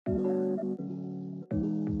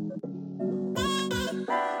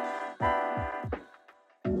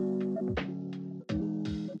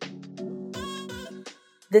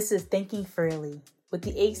This is Thinking Freely with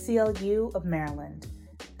the ACLU of Maryland,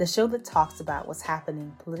 the show that talks about what's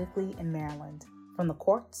happening politically in Maryland, from the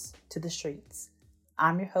courts to the streets.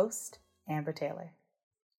 I'm your host, Amber Taylor.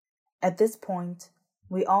 At this point,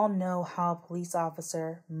 we all know how a police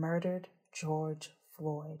officer murdered George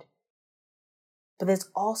Floyd. But there's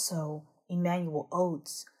also Emmanuel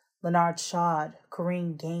Oates, Leonard Shad,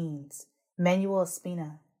 Kareem Gaines, Manuel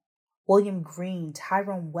Espina, William Green,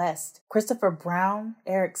 Tyrone West, Christopher Brown,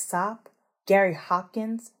 Eric Sapp, Gary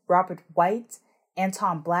Hopkins, Robert White,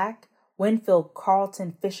 Anton Black, Winfield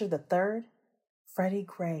Carlton Fisher III, Freddie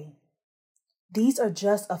Gray. These are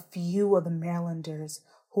just a few of the Marylanders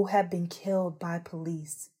who have been killed by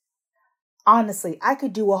police. Honestly, I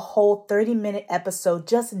could do a whole 30-minute episode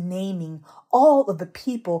just naming all of the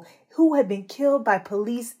people who have been killed by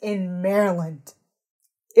police in Maryland.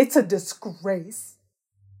 It's a disgrace.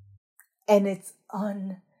 And it's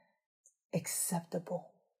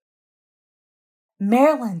unacceptable.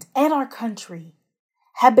 Maryland and our country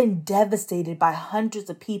have been devastated by hundreds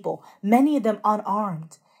of people, many of them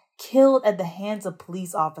unarmed, killed at the hands of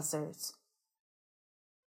police officers.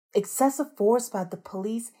 Excessive force by the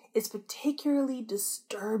police is particularly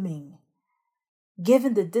disturbing,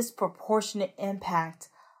 given the disproportionate impact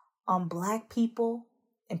on Black people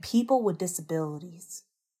and people with disabilities.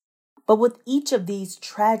 But with each of these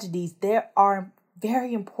tragedies, there are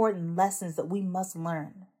very important lessons that we must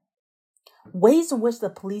learn. Ways in which the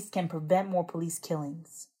police can prevent more police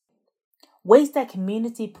killings. Ways that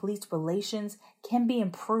community-police relations can be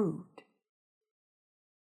improved.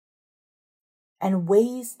 And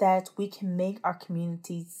ways that we can make our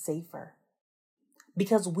communities safer.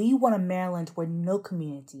 Because we want a Maryland where no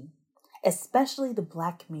community, especially the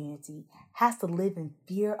Black community, has to live in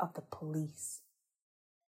fear of the police.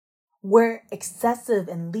 Where excessive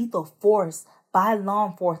and lethal force by law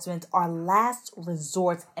enforcement are last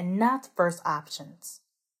resorts and not first options.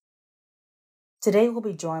 Today we'll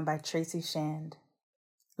be joined by Tracy Shand,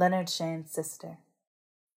 Leonard Shand's sister,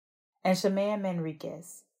 and Shamea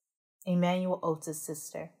Manriquez, Emmanuel Oates'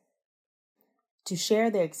 sister, to share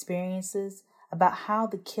their experiences about how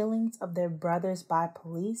the killings of their brothers by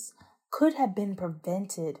police could have been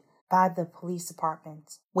prevented by the police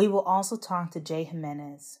department. We will also talk to Jay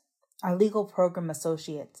Jimenez, our legal program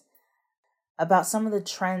associate, about some of the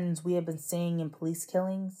trends we have been seeing in police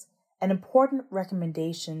killings and important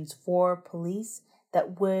recommendations for police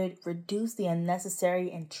that would reduce the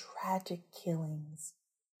unnecessary and tragic killings,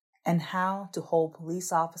 and how to hold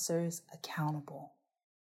police officers accountable.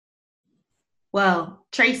 Well,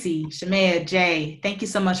 Tracy, Shamea, Jay, thank you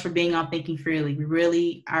so much for being on Thinking Freely. We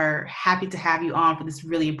really are happy to have you on for this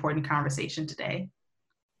really important conversation today.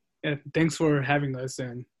 Yeah, thanks for having us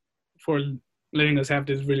and for letting us have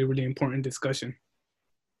this really, really important discussion.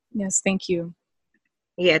 Yes, thank you.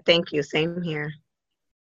 Yeah, thank you. Same here.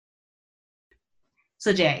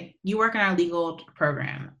 So Jay, you work in our legal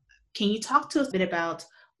program. Can you talk to us a bit about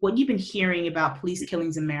what you've been hearing about police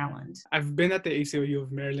killings in Maryland? I've been at the ACLU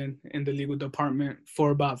of Maryland in the legal department for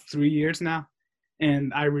about 3 years now,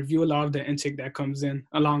 and I review a lot of the intake that comes in,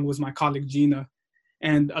 along with my colleague Gina.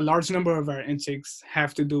 And a large number of our intakes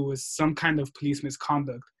have to do with some kind of police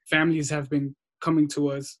misconduct. Families have been coming to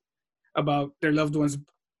us about their loved ones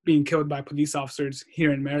being killed by police officers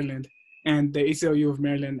here in Maryland. And the ACLU of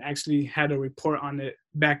Maryland actually had a report on it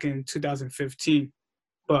back in 2015.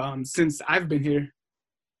 But since I've been here,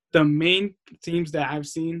 the main themes that I've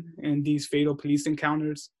seen in these fatal police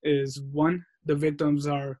encounters is, one, the victims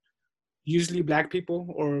are usually Black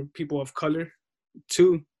people or people of color.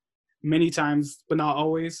 Two, many times, but not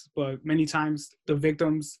always, but many times, the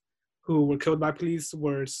victims who were killed by police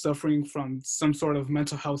were suffering from some sort of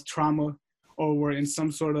mental health trauma or were in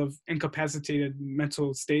some sort of incapacitated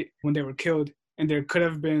mental state when they were killed. And there could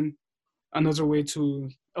have been another way to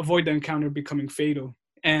avoid the encounter becoming fatal.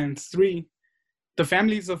 And three, the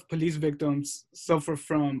families of police victims suffer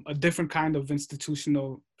from a different kind of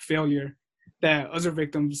institutional failure that other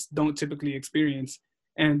victims don't typically experience.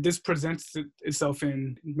 And this presents itself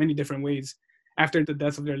in many different ways. After the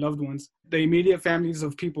deaths of their loved ones, the immediate families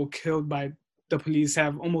of people killed by the police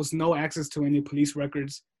have almost no access to any police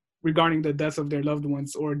records regarding the deaths of their loved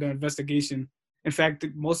ones or the investigation. In fact,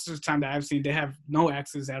 most of the time that I've seen, they have no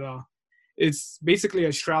access at all. It's basically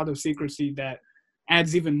a shroud of secrecy that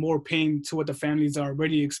adds even more pain to what the families are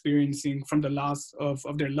already experiencing from the loss of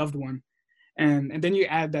their loved one. And then you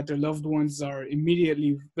add that their loved ones are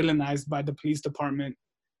immediately villainized by the police department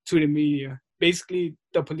to the media. Basically,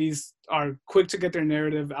 the police are quick to get their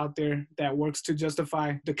narrative out there that works to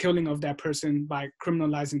justify the killing of that person by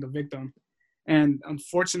criminalizing the victim. And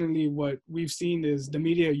unfortunately, what we've seen is the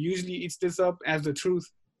media usually eats this up as the truth,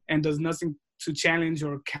 and does nothing to challenge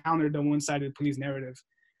or counter the one-sided police narrative.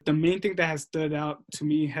 The main thing that has stood out to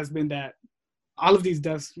me has been that all of these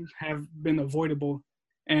deaths have been avoidable,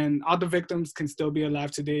 and all the victims can still be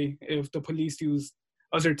alive today if the police use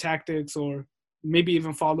other tactics, or maybe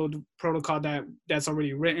even followed protocol that's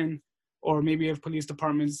already written, or maybe if police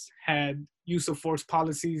departments had use of force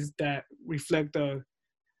policies that reflect a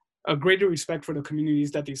greater respect for the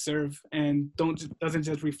communities that they serve, and doesn't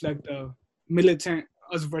just reflect the militant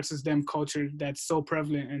us versus them culture that's so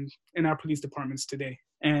prevalent in our police departments today.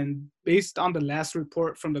 And based on the last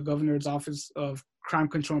report from the Governor's Office of Crime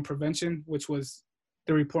Control and Prevention, which was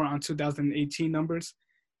the report on 2018 numbers,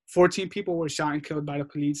 14 people were shot and killed by the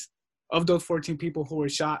police. Of those 14 people who were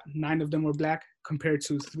shot, 9 of them were Black compared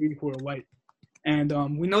to 3 who were white. And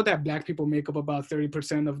we know that Black people make up about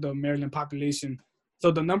 30% of the Maryland population.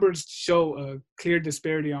 So the numbers show a clear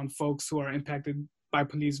disparity on folks who are impacted by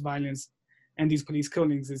police violence, and these police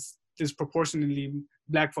killings is disproportionately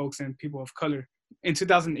Black folks and people of color. In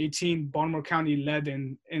 2018, Baltimore County led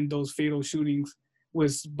in those fatal shootings,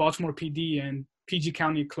 with Baltimore PD and PG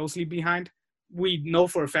County closely behind. We know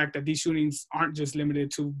for a fact that these shootings aren't just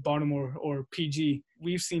limited to Baltimore or PG.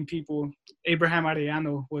 We've seen people, Abraham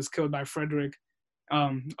Arellano was killed by Frederick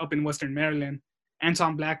up in Western Maryland.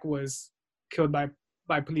 Anton Black was killed by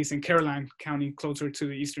police in Caroline County, closer to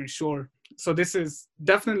the Eastern Shore. So this is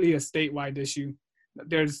definitely a statewide issue.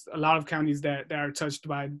 There's a lot of counties that are touched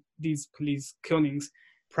by these police killings.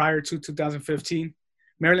 Prior to 2015,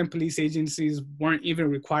 Maryland police agencies weren't even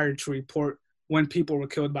required to report when people were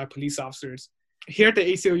killed by police officers. Here at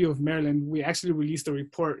the ACLU of Maryland, we actually released a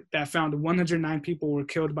report that found 109 people were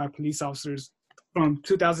killed by police officers from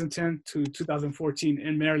 2010 to 2014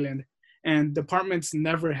 in Maryland. And departments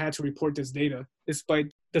never had to report this data,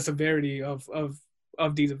 despite the severity of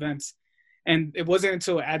these events. And it wasn't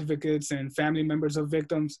until advocates and family members of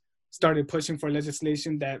victims started pushing for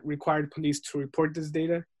legislation that required police to report this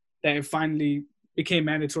data that it finally became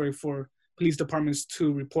mandatory for police departments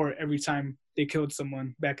to report every time they killed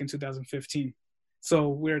someone back in 2015. So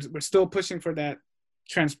we're still pushing for that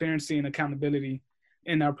transparency and accountability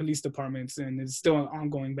in our police departments, and it's still an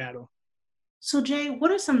ongoing battle. So Jay,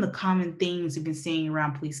 what are some of the common themes you've been seeing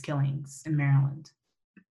around police killings in Maryland?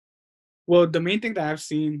 Well, the main thing that I've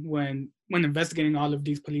seen when investigating all of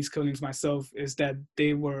these police killings myself is that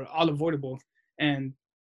they were all avoidable, and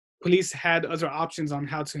police had other options on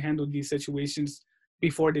how to handle these situations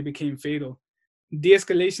before they became fatal.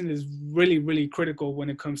 De-escalation is really, really critical when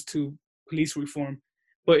it comes to police reform,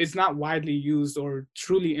 but it's not widely used or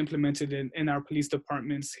truly implemented in our police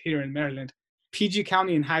departments here in Maryland. PG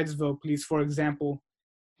County and Hyattsville Police, for example,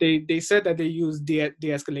 they said that they used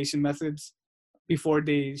de-escalation methods before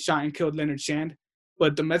they shot and killed Leonard Shand,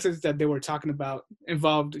 but the methods that they were talking about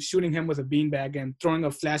involved shooting him with a beanbag and throwing a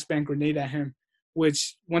flashbang grenade at him,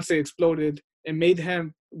 which once they exploded, it made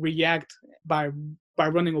him react by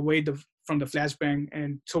running away from the flashbang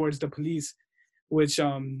and towards the police, which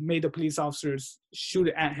made the police officers shoot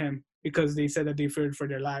at him because they said that they feared for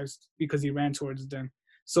their lives because he ran towards them.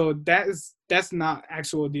 So that's not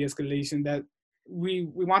actual de-escalation. That we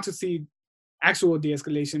want to see actual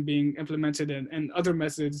de-escalation being implemented and other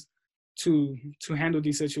methods to handle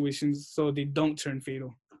these situations so they don't turn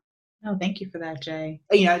fatal. No, thank you for that, Jay.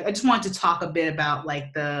 I just wanted to talk a bit about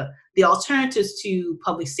like the alternatives to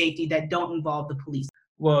public safety that don't involve the police.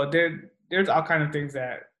 Well, there's all kinds of things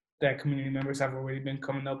that community members have already been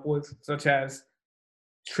coming up with, such as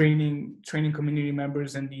training community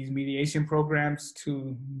members in these mediation programs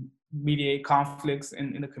to mediate conflicts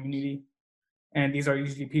in the community. And these are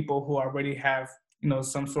usually people who already have,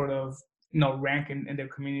 some sort of, rank in their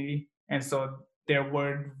community. And so their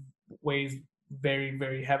word weighs very,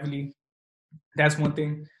 very heavily. That's one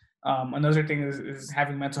thing. Another thing is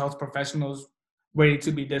having mental health professionals ready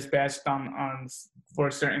to be dispatched on for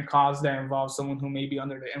a certain cause that involves someone who may be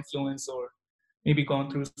under the influence or maybe going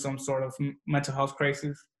through some sort of mental health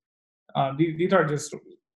crisis. These are just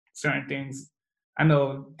certain things. I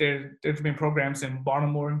know there's been programs in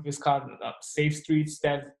Baltimore. It's called Safe Streets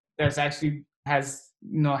that's actually has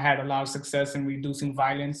had a lot of success in reducing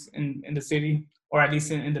violence in the city, or at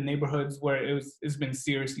least in the neighborhoods where it's been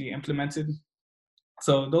seriously implemented.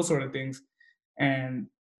 So those sort of things. And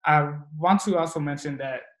I want to also mention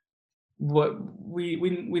that what we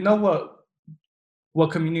know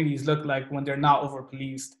what communities look like when they're not over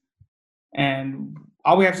policed. And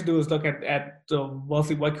all we have to do is look at the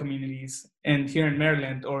wealthy white communities here in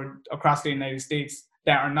Maryland or across the United States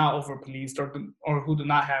that are not over policed or who do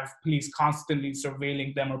not have police constantly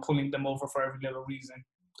surveilling them or pulling them over for every little reason.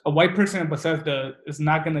 A white person in Bethesda is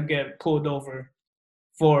not going to get pulled over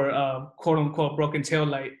for a quote unquote broken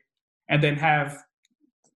taillight and then have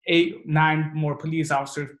 8, 9 more police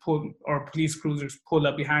officers police cruisers pull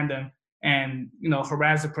up behind them and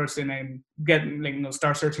harass the person and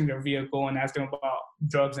start searching their vehicle and ask them about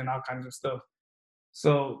drugs and all kinds of stuff.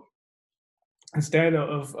 So instead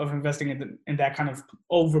of investing in that kind of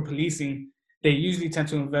over policing, they usually tend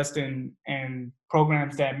to invest in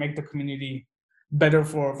programs that make the community better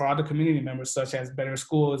for other community members, such as better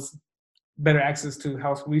schools, better access to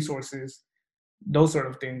health resources, those sort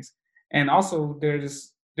of things. And also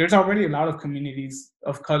there's already a lot of communities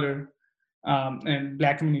of color and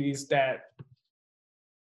Black communities that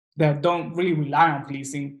don't really rely on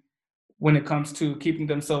policing when it comes to keeping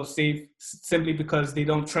themselves safe, simply because they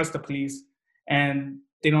don't trust the police and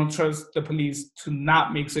they don't trust the police to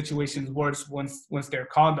not make situations worse once they're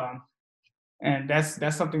called on. And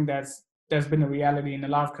that's something that's been a reality in a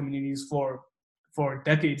lot of communities for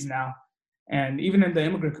decades now. And even in the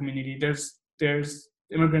immigrant community, there's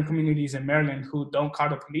immigrant communities in Maryland who don't call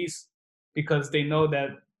the police because they know that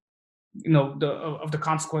of the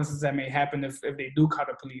consequences that may happen if they do call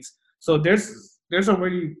the police. So there's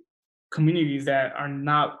already communities that are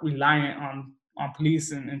not reliant on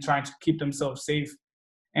police and trying to keep themselves safe.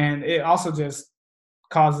 And it also just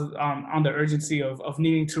causes on the urgency of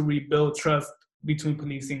needing to rebuild trust between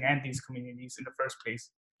policing and these communities in the first place.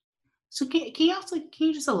 So can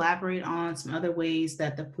you just elaborate on some other ways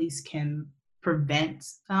that the police can prevent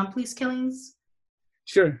police killings?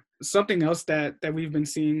 Sure. Something else that we've been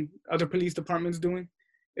seeing other police departments doing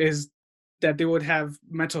is that they would have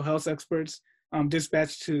mental health experts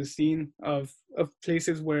dispatched to the scene of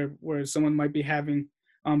places where someone might be having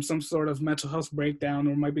some sort of mental health breakdown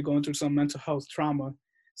or might be going through some mental health trauma.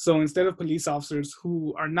 So instead of police officers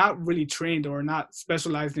who are not really trained or not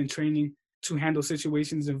specialized in training to handle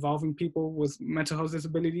situations involving people with mental health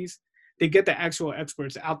disabilities, they get the actual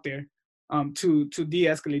experts out there to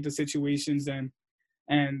de-escalate the situations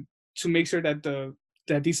and to make sure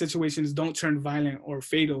that these situations don't turn violent or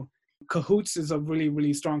fatal. Cahoots is a really,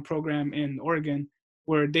 really strong program in Oregon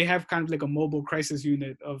where they have kind of like a mobile crisis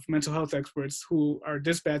unit of mental health experts who are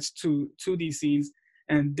dispatched to these scenes,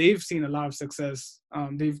 and they've seen a lot of success.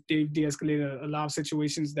 They've de-escalated a lot of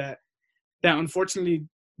situations that unfortunately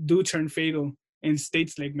do turn fatal in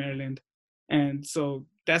states like Maryland. And so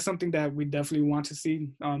that's something that we definitely want to see.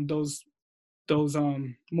 Those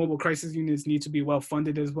mobile crisis units need to be well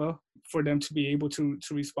funded as well for them to be able to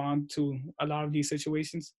respond to a lot of these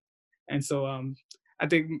situations. And so I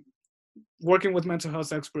think working with mental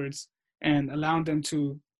health experts and allowing them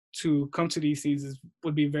to come to these scenes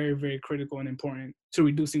would be very, very critical and important to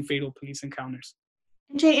reducing fatal police encounters.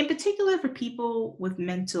 Jay, in particular for people with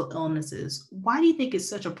mental illnesses, why do you think it's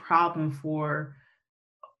such a problem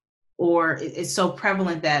or it's so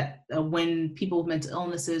prevalent that when people with mental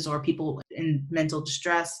illnesses or people in mental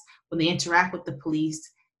distress, when they interact with the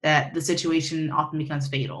police, that the situation often becomes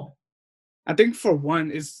fatal? I think for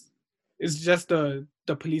one, it's just the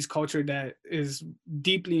police culture that is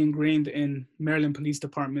deeply ingrained in Maryland police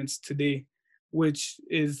departments today, which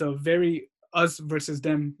is a very us versus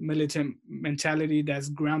them militant mentality that's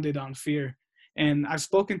grounded on fear. And I've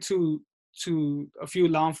spoken to a few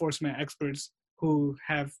law enforcement experts who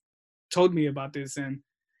have told me about this and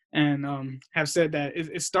have said that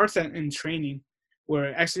it starts in training,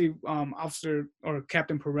 where actually Officer or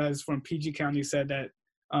Captain Perez from PG County said that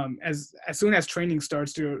as soon as training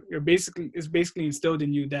starts, it's basically instilled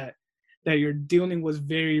in you that you're dealing with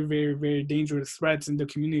very, very, very dangerous threats in the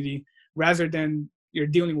community, rather than you're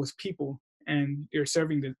dealing with people and you're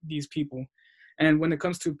serving these people. And when it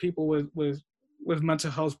comes to people with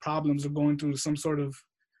mental health problems or going through some sort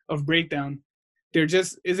of breakdown, there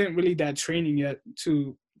just isn't really that training yet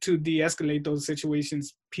to de-escalate those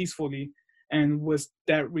situations peacefully and with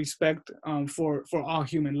that respect for all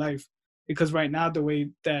human life. Because right now, the way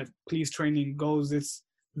that police training goes, it's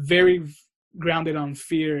very grounded on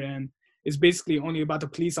fear, and it's basically only about the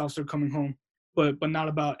police officer coming home, but not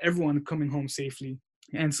about everyone coming home safely.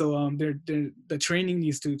 And so the training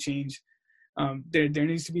needs to change. There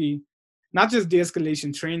needs to be not just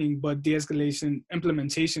de-escalation training, but de-escalation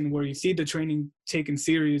implementation, where you see the training taken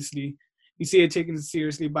seriously. You see it taken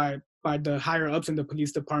seriously by the higher ups in the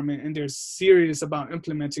police department, and they're serious about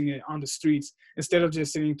implementing it on the streets, instead of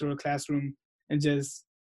just sitting through a classroom and just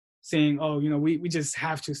saying, oh, we just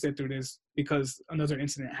have to sit through this because another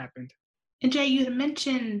incident happened. And Jay, you had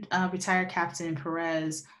mentioned retired Captain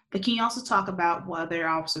Perez, but can you also talk about what other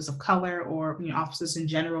officers of color or officers in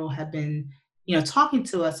general have been talking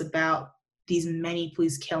to us about these many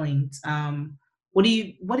police killings? What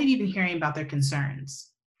have you been hearing about their concerns?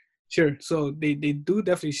 Sure. So they do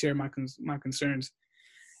definitely share my concerns,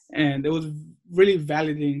 And it was really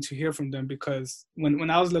validating to hear from them, because when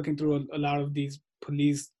I was looking through a lot of these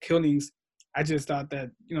police killings, I just thought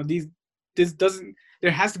that,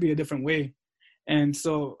 there has to be a different way. And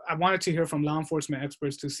so I wanted to hear from law enforcement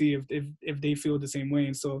experts to see if they feel the same way.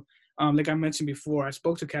 And so, like I mentioned before, I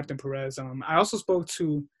spoke to Captain Perez. I also spoke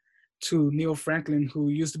to Neil Franklin, who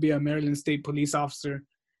used to be a Maryland State police officer.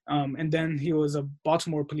 And then he was a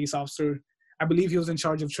Baltimore police officer. I believe he was in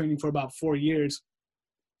charge of training for about 4 years.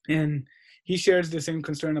 And he shares the same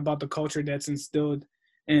concern about the culture that's instilled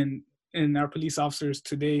in our police officers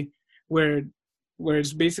today, where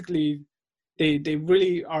it's basically they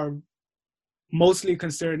really are mostly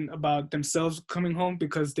concerned about themselves coming home,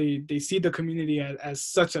 because they see the community as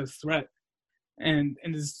such a threat, and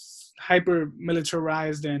is hyper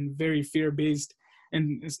militarized and very fear based,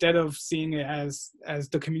 and instead of seeing it as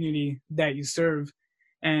the community that you serve.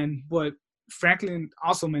 And what Franklin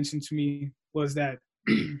also mentioned to me was that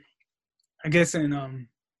I guess in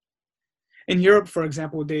Europe, for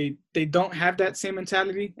example, they don't have that same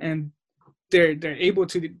mentality, and they're able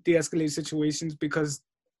to de-escalate situations because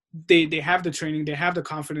they have the training, they have the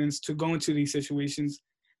confidence to go into these situations,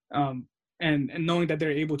 and knowing that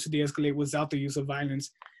they're able to de-escalate without the use of violence.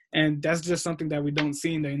 And that's just something that we don't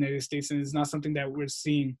see in the United States, and it's not something that we're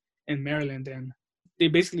seeing in Maryland. And they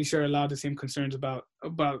basically share a lot of the same concerns about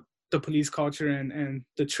the police culture and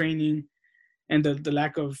the training and the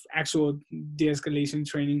lack of actual de-escalation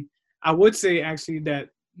training. I would say actually that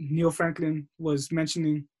Neil Franklin was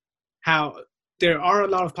mentioning how there are a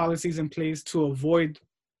lot of policies in place to avoid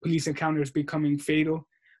police encounters becoming fatal,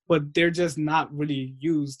 but they're just not really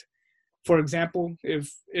used. For example,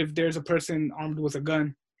 if there's a person armed with a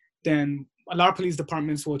gun, then a lot of police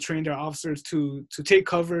departments will train their officers to take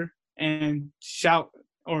cover and shout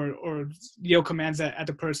or yell commands at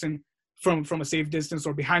the person from a safe distance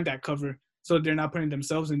or behind that cover, so they're not putting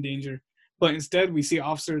themselves in danger. But instead, we see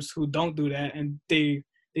officers who don't do that, and they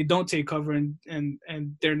don't take cover, and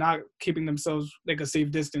they're not keeping themselves like a safe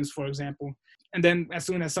distance, for example. And then as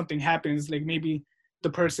soon as something happens, like maybe the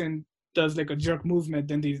person does like a jerk movement,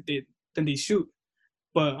 then they shoot.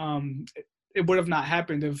 But it would have not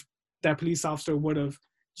happened if that police officer would have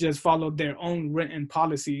just followed their own written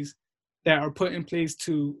policies that are put in place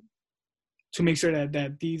to make sure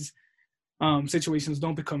that these situations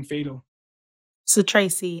don't become fatal. So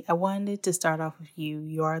Tracy, I wanted to start off with you.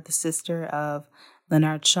 You are the sister of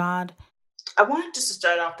Leonard Shad. I wanted just to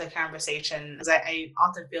start off the conversation because I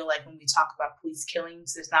often feel like when we talk about police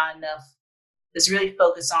killings, there's not enough. There's really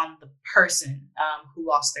focus on the person who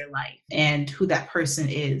lost their life and who that person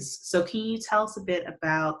is. So can you tell us a bit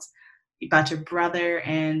about your brother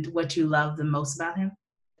and what you love the most about him?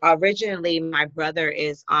 Originally, my brother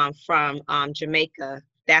is from Jamaica.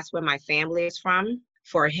 That's where my family is from.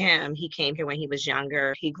 For him, he came here when he was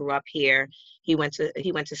younger. He grew up here. He went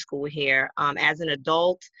to school here. As an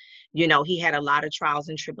adult, he had a lot of trials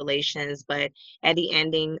and tribulations, but at the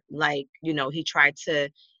ending, he tried to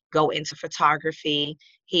go into photography.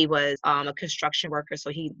 He was a construction worker, so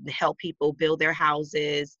he helped people build their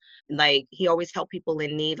houses. Like, he always helped people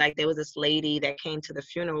in need. Like, there was this lady that came to the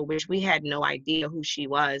funeral, which we had no idea who she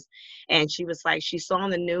was. And she was like, she saw on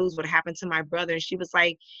the news what happened to my brother. And she was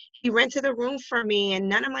like, he rented a room for me, and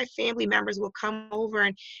none of my family members will come over.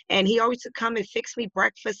 And he always would come and fix me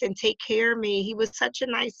breakfast and take care of me. He was such a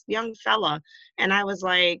nice young fella. And I was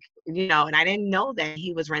like, and I didn't know that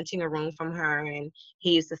he was renting a room from her, and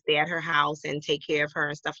he used to stay at her house and take care of her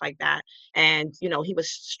and stuff like that. And, he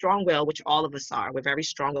was strong-willed, which all of us are. We're very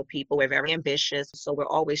strong-willed people. We're very ambitious. So we're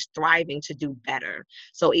always striving to do better.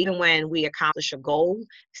 So even when we accomplish a goal,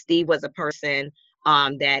 Steve was a person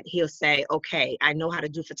that he'll say, okay, I know how to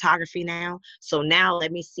do photography now. So now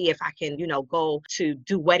let me see if I can, go to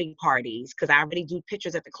do wedding parties, because I already do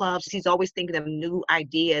pictures at the clubs. He's always thinking of new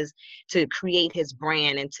ideas to create his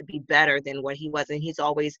brand and to be better than what he was. And he's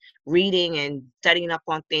always reading and studying up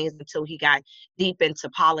on things until he got deep into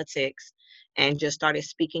politics and just started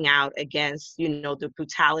speaking out against, the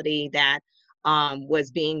brutality that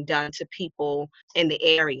was being done to people in the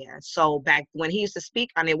area. So back when he used to speak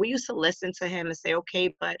on it, we used to listen to him and say,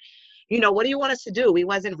 okay, but what do you want us to do? We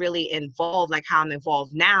wasn't really involved like how I'm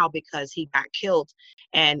involved now, because he got killed.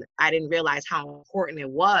 And I didn't realize how important it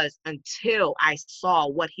was until I saw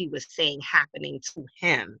what he was saying happening to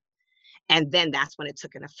him. And then that's when it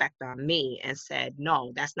took an effect on me and said,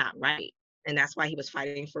 no, that's not right. And that's why he was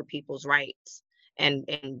fighting for people's rights. And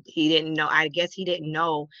he didn't know, I guess he didn't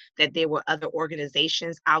know that there were other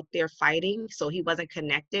organizations out there fighting. So he wasn't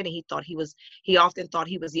connected. And he often thought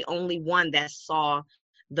he was the only one that saw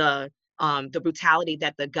the the brutality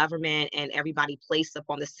that the government and everybody placed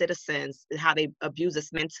upon the citizens, how they abuse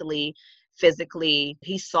us mentally, physically.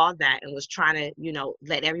 He saw that and was trying to,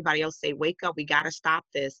 let everybody else say, wake up, we got to stop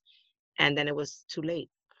this. And then it was too late.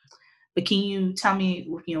 But can you tell me,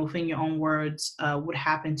 within your own words, what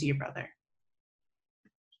happened to your brother?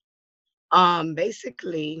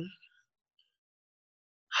 Basically,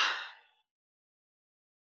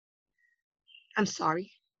 I'm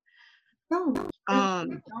sorry. No,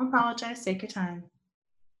 don't apologize. Take your time.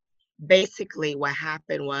 Basically, what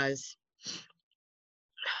happened was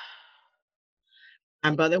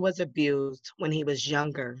my brother was abused when he was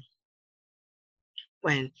younger,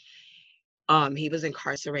 when he was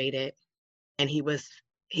incarcerated, and he was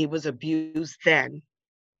abused then,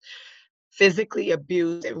 physically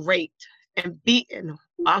abused and raped and beaten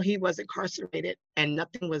while he was incarcerated, and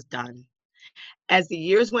nothing was done. As the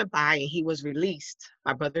years went by and he was released,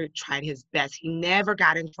 my brother tried his best. He never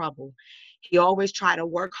got in trouble. He always tried to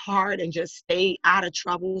work hard and just stay out of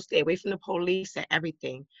trouble, stay away from the police and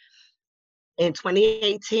everything. In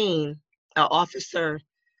 2018, an officer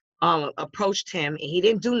approached him, and he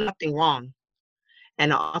didn't do nothing wrong.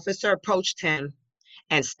 And the officer approached him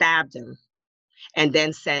and stabbed him, and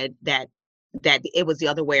then said that it was the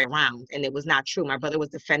other way around, and it was not true. My brother was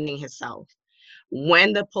defending himself.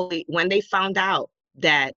 When they found out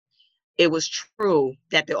that it was true,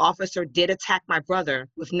 that the officer did attack my brother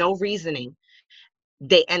with no reasoning,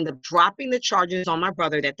 they end up dropping the charges on my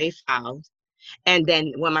brother that they filed. And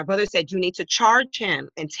then when my brother said, you need to charge him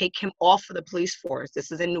and take him off of the police force,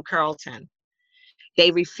 this is in New Carrollton,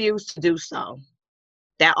 they refused to do so.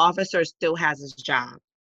 That officer still has his job.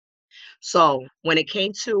 So when it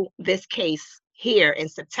came to this case here in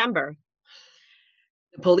September,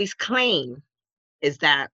 the police claim is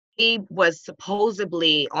that he was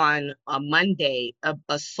supposedly on a Monday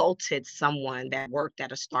assaulted someone that worked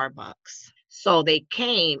at a Starbucks. So they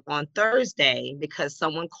came on Thursday because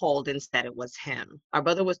someone called and said it was him. Our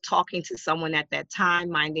brother was talking to someone at that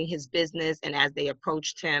time, minding his business. And as they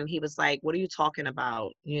approached him, he was like, what are you talking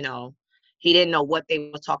about? He didn't know what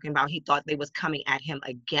they were talking about. He thought they was coming at him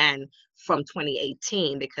again from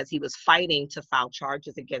 2018 because he was fighting to file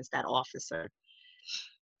charges against that officer.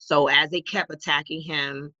 So as they kept attacking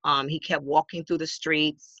him, he kept walking through the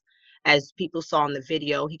streets. As people saw in the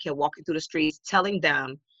video, he kept walking through the streets, telling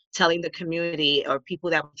the community or people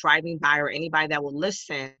that were driving by or anybody that would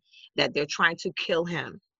listen that they're trying to kill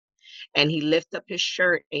him. And he lifted up his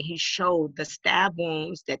shirt and he showed the stab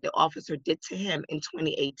wounds that the officer did to him in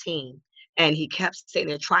 2018. And he kept saying,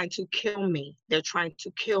 they're trying to kill me. They're trying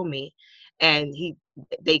to kill me. And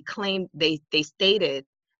they claimed, they stated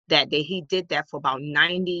that he did that for about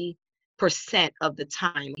 90% of the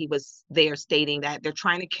time he was there, stating that they're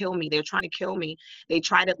trying to kill me. They're trying to kill me. They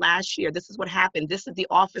tried it last year. This is what happened. This is the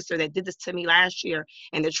officer that did this to me last year.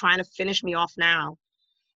 And they're trying to finish me off now.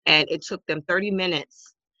 And it took them 30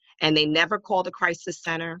 minutes. And they never called the crisis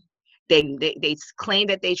center. They claimed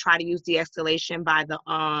that they tried to use de-escalation by the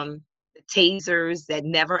tasers that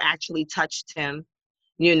never actually touched him,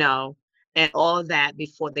 and all of that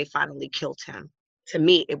before they finally killed him. To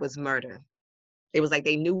me, it was murder. It was like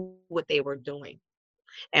they knew what they were doing.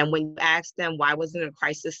 And when you ask them why wasn't a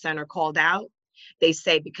crisis center called out, they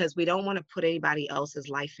say, because we don't want to put anybody else's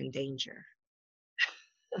life in danger.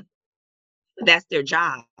 That's their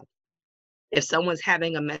job. If someone's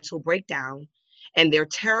having a mental breakdown and they're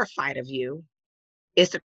terrified of you,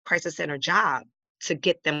 it's the crisis center job to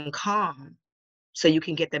get them calm so you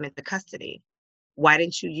can get them into custody. Why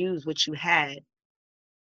didn't you use what you had?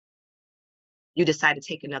 You decided to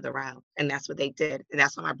take another route. And that's what they did. And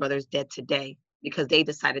that's why my brother's dead today, because they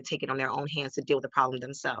decided to take it on their own hands to deal with the problem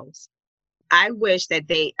themselves. I wish that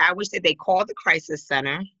they called the crisis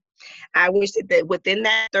center. I wish that within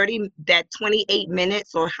that 28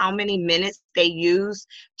 minutes or how many minutes they used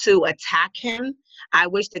to attack him, I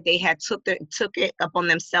wish that they had took it upon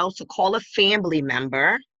themselves to call a family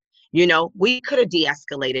member. We could have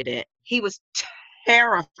de-escalated it. He was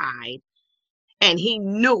terrified. And he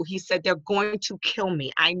knew, he said, they're going to kill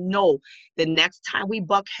me. I know the next time we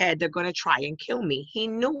buck head, they're going to try and kill me. He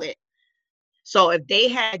knew it. So if they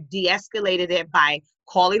had de-escalated it by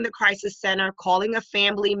calling the crisis center, calling a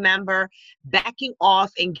family member, backing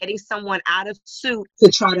off and getting someone out of suit to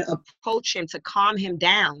try to approach him, to calm him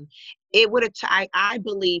down, it would have, I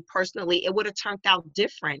believe personally, it would have turned out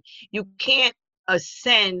different. You can't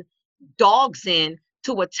send dogs in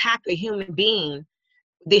to attack a human being.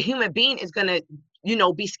 The human being is going to,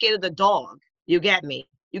 be scared of the dog. You get me?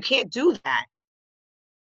 You can't do that.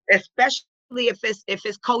 Especially if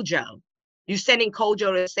it's Kojo. You sending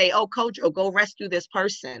Kojo to say, oh, Kojo, go rescue this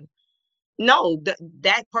person. No,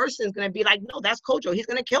 that person is going to be like, no, that's Kojo. He's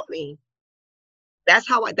going to kill me. That's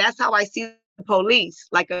how I see the police,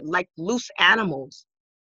 like loose animals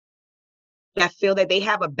that feel that they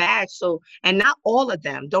have a badge. So, and not all of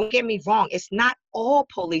them, don't get me wrong, it's not all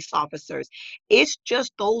police officers. It's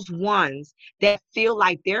just those ones that feel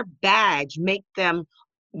like their badge make them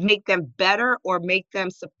better or make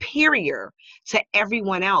them superior to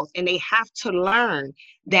everyone else. And they have to learn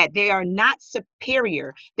that they are not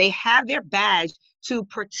superior. They have their badge to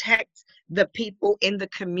protect the people in the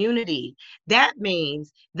community. That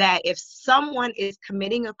means that if someone is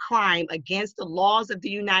committing a crime against the laws of the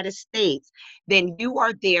United States, then you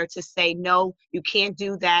are there to say, no, you can't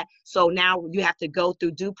do that. So now you have to go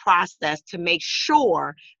through due process to make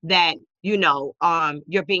sure that,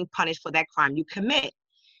 you're being punished for that crime you commit.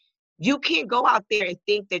 You can't go out there and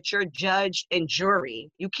think that you're judge and jury.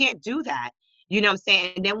 You can't do that. You know what I'm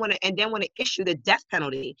saying? And then want to issue the death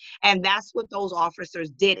penalty. And that's what those officers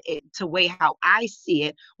did, to way how I see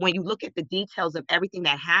it. When you look at the details of everything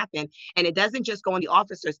that happened, and it doesn't just go on the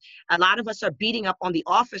officers. A lot of us are beating up on the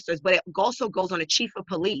officers, but it also goes on the chief of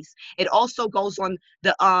police. It also goes on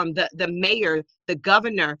the mayor, the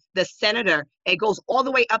governor, the senator. It goes all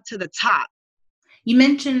the way up to the top. You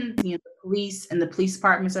mentioned, the police and the police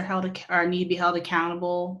departments need to be held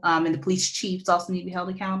accountable, and the police chiefs also need to be held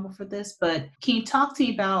accountable for this. But can you talk to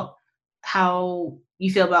me about how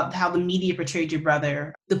you feel about how the media portrayed your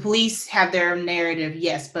brother? The police have their own narrative,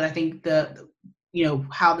 yes, but I think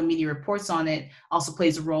how the media reports on it also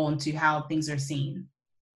plays a role into how things are seen.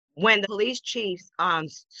 When the police chiefs,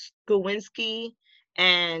 Skowinski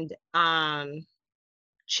and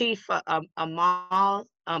Chief Amal,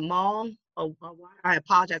 I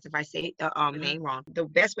apologize if I say the name wrong. The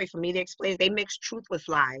best way for me to explain is they mix truth with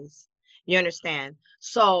lies. You understand?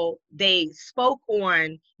 So they spoke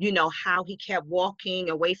on, how he kept walking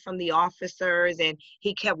away from the officers and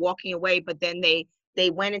he kept walking away, but then they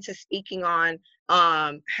went into speaking on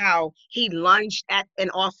how he lunged at an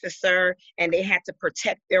officer and they had to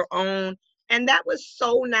protect their own. And that was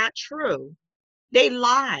so not true. They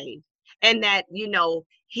lied. And that,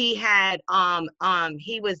 he had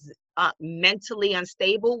he was mentally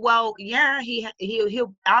unstable. Well, yeah,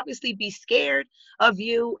 he'll obviously be scared of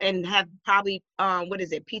you and have probably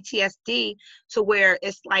PTSD, to where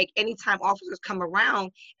it's like anytime officers come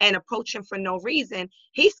around and approach him for no reason,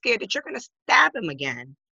 he's scared that you're going to stab him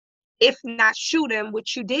again, if not shoot him,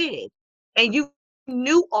 which you did. And you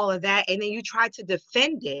knew all of that, and then you tried to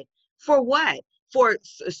defend it. For what? For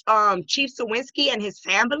Chief Skowinski and his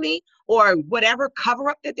family, or whatever cover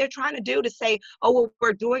up that they're trying to do, to say, oh, well,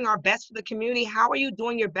 we're doing our best for the community. How are you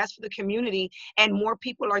doing your best for the community? And more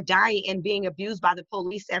people are dying and being abused by the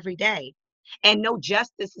police every day. And no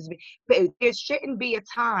justice is, there shouldn't be a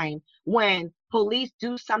time when police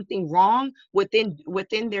do something wrong within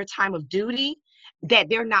their time of duty that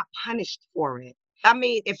they're not punished for it. I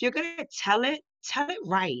mean, if you're going to tell it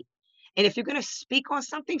right. And if you're going to speak on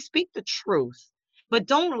something, speak the truth. But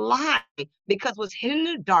don't lie, because what's hidden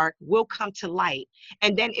in the dark will come to light.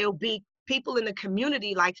 And then it'll be people in the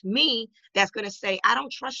community like me that's going to say, I don't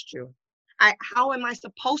trust you. How am I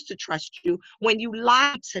supposed to trust you when you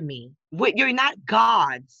lie to me? You're not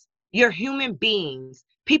gods. You're human beings.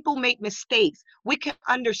 People make mistakes. We can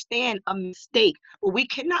understand a mistake, but we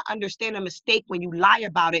cannot understand a mistake when you lie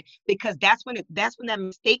about it, because that's when that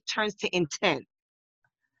mistake turns to intent.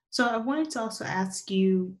 So I wanted to also ask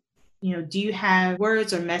you, do you have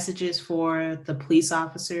words or messages for the police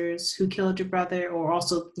officers who killed your brother, or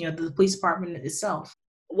also, the police department itself?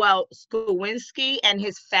 Well, Skowinski and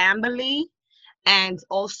his family, and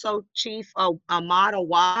also Chief Ahmad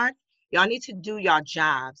Awad, y'all need to do your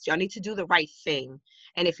jobs. Y'all need to do the right thing.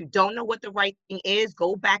 And if you don't know what the right thing is,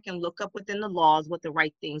 go back and look up within the laws what the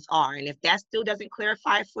right things are. And if that still doesn't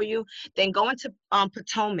clarify for you, then go into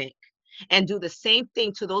Potomac and do the same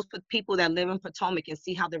thing to those people that live in Potomac, and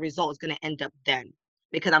see how the result is going to end up then.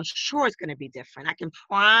 Because I'm sure it's going to be different. I can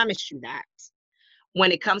promise you that.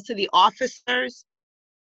 When it comes to the officers,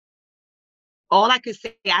 all I could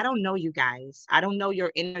say, I don't know you guys. I don't know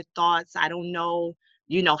your inner thoughts. I don't know,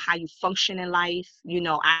 how you function in life.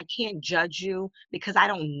 I can't judge you because I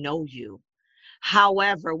don't know you.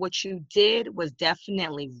 However, what you did was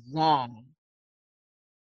definitely wrong.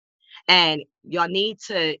 And y'all need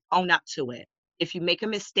to own up to it. If you make a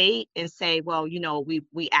mistake and say, well,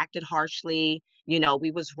 we acted harshly,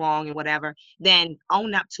 we was wrong and whatever, then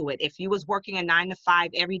own up to it. If you was working a 9-to-5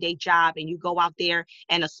 everyday job and you go out there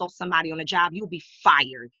and assault somebody on a job, you'll be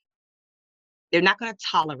fired. They're not going to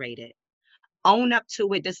tolerate it. own up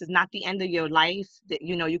to it. This is not the end of your life. That,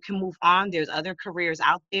 you know, you can move on. There's other careers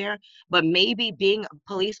out there, but maybe being a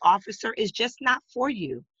police officer is just not for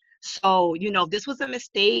you. So, you know, this was a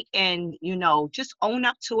mistake, and, you know, just own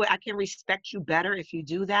up to it. I can respect you better if you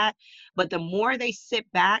do that. But the more they sit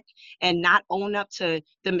back and not own up to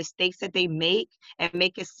the mistakes that they make and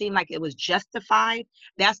make it seem like it was justified,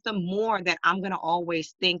 that's the more that I'm going to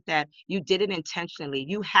always think that you did it intentionally.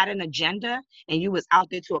 You had an agenda and you was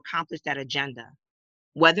out there to accomplish that agenda,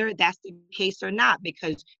 whether that's the case or not,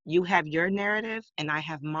 because you have your narrative and I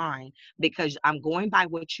have mine, because I'm going by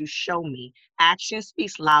what you show me. Action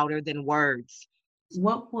speaks louder than words.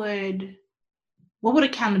 What would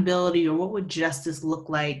accountability or what would justice look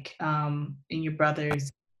like in your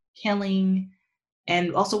brother's killing?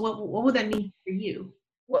 And also, what would that mean for you?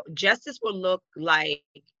 Well, justice will look like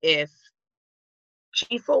if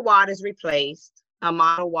Chief Awad is replaced,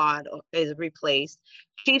 Ahmad Awad is replaced.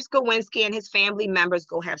 Chief Skowinski and his family members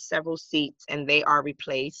go have several seats and they are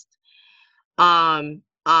replaced. Um,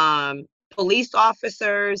 Police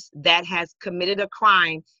officers that has committed a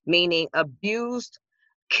crime, meaning abused,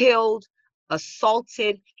 killed,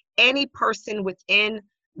 assaulted any person within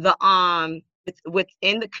the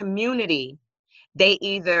community, they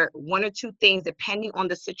either one or two things, depending on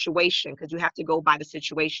the situation, because you have to go by the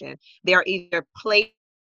situation. They are either placed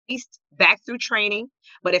back through training,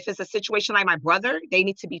 but if it's a situation like my brother, they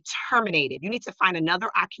need to be terminated. You need to find another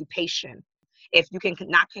occupation if you can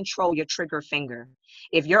not control your trigger finger.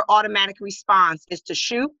 If your automatic response is to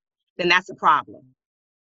shoot, then that's a problem,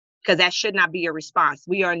 because that should not be your response.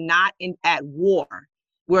 We are not at war.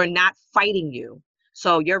 We're not fighting you.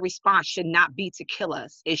 So your response should not be to kill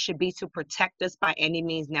us. It should be to protect us by any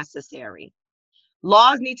means necessary.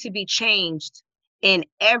 Laws need to be changed in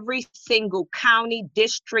every single county,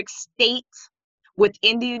 district, state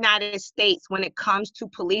within the United States when it comes to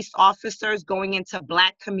police officers going into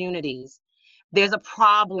Black communities. There's a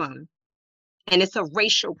problem, and it's a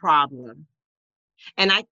racial problem. And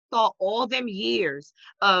I thought all them years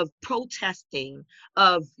of protesting,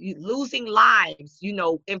 of losing lives, you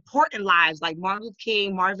know, important lives like Martin Luther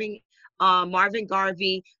King, Marvin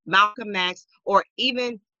Garvey, Malcolm X, or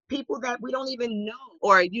even people that we don't even know,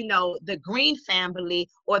 or, you know, the Green family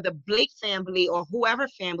or the Blake family or whoever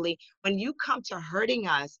family, when you come to hurting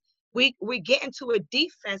us, we get into a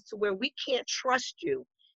defense to where we can't trust you.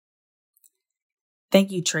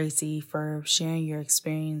 Thank you, Tracy, for sharing your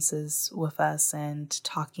experiences with us and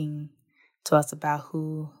talking to us about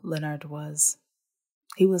who Leonard was.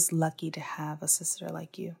 He was lucky to have a sister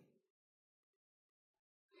like you.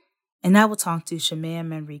 And now we'll talk to Shamea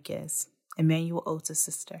Manriquez, Emmanuel Oates'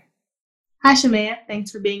 sister. Hi, Shamea.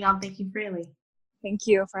 Thanks for being on Thinking Freely. Thank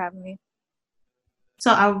you for having me.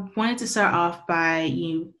 So I wanted to start off by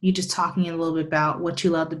you just talking a little bit about what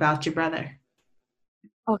you loved about your brother.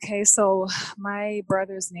 Okay, so my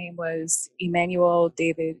brother's name was Emmanuel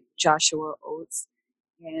David Joshua Oates.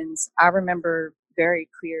 And I remember very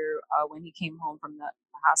clear when he came home from the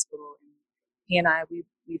hospital. And he and I,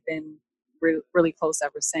 we've been really close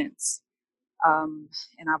ever since.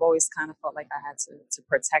 And I've always kind of felt like I had to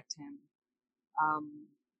protect him.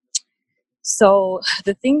 So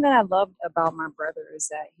the thing that I loved about my brother is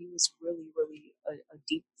that he was really a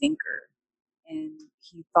deep thinker. And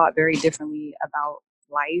he thought very differently about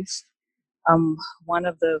life. One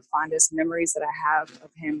of the fondest memories that I have of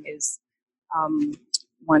him is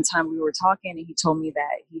one time we were talking and he told me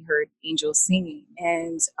that he heard angels singing.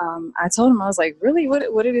 And I told him, I was like, really,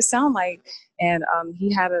 what did it sound like? And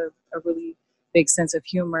he had a really big sense of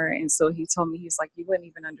humor. And so he told me, he's like, you wouldn't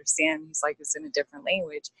even understand. He's like, it's in a different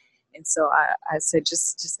language. And so I said,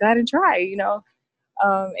 just go ahead and try, you know?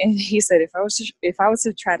 And he said, if I was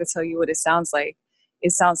to try to tell you what it sounds like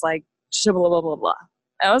blah, blah, blah, blah.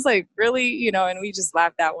 I was like, really? You know, and we just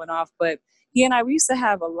laughed that one off. But he and I, we used to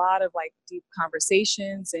have a lot of like deep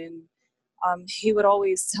conversations, and he would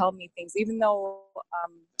always tell me things, even though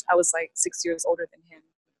I was like 6 years older than him.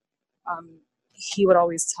 He would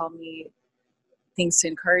always tell me things to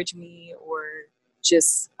encourage me or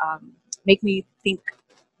just make me think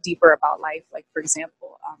deeper about life. Like, for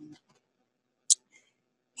example,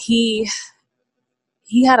 he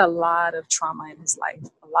had a lot of trauma in his life,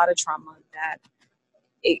 a lot of trauma that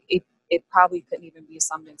it probably couldn't even be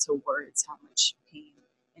summed into words how much pain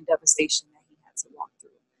and devastation that he had to walk through.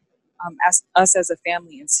 As a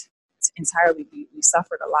family, entirely, we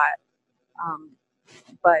suffered a lot.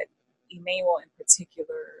 But Emmanuel in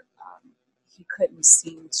particular, he couldn't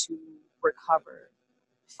seem to recover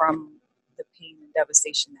from the pain and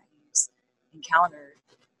devastation that he's encountered.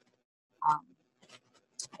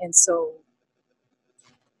 And so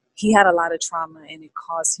he had a lot of trauma, and it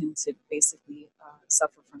caused him to basically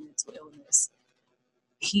suffer from mental illness.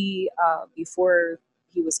 He, before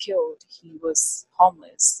he was killed, he was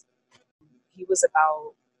homeless. He was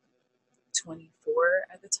about 24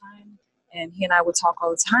 at the time, and he and I would talk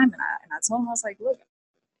all the time. And I told him, I was like, look,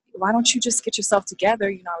 why don't you just get yourself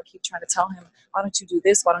together? You know, I would keep trying to tell him, why don't you do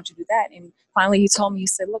this? Why don't you do that? And finally he told me, he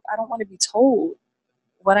said, look, I don't want to be told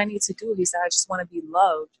what I need to do. He said, I just want to be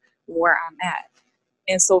loved where I'm at.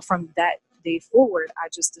 And so from that day forward, I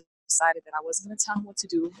just decided that I wasn't going to tell him what to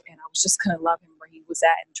do, and I was just going to love him where he was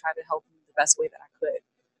at and try to help him the best way that I could.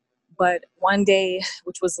 But one day,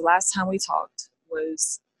 which was the last time we talked,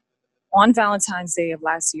 was on Valentine's Day of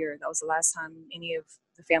last year. That was the last time any of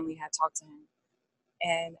the family had talked to him.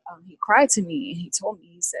 And he cried to me, and he told me,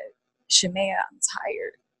 he said, Shemaya, I'm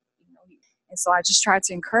tired. You know, and so I just tried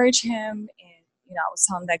to encourage him, and you know, I was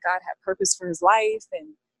telling him that God had purpose for his life,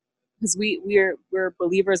 and because we're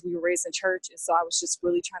believers, we were raised in church, and so I was just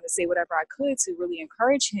really trying to say whatever I could to really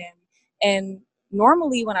encourage him. And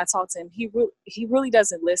normally when I talk to him, he really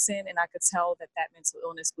doesn't listen, and I could tell that mental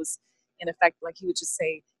illness was in effect. Like, he would just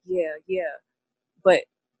say, yeah. But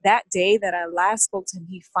that day that I last spoke to him,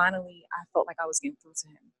 I felt like I was getting through to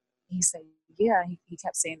him. He said, yeah. He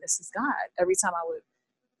kept saying, this is God, every time I would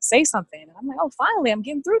say something. And I'm like, oh, finally, I'm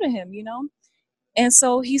getting through to him, you know? And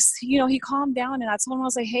so he calmed down, and I told him, I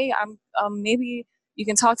was like, hey, maybe you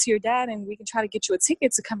can talk to your dad and we can try to get you a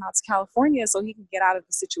ticket to come out to California so he can get out of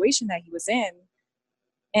the situation that he was in.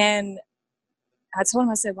 And I told him,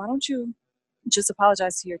 I said, why don't you just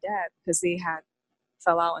apologize to your dad? Because they had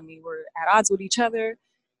fell out and they were at odds with each other.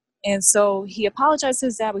 And so he apologized to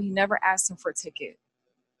his dad, but he never asked him for a ticket.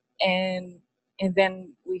 And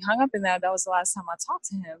then we hung up, and that was the last time I talked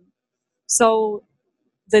to him. So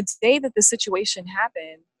the day that the situation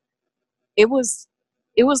happened, it was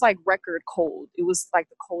like record cold. It was like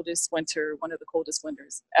the coldest winter, one of the coldest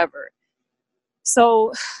winters ever.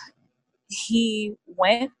 So he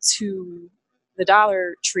went to the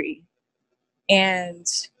Dollar Tree, and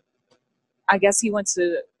I guess he went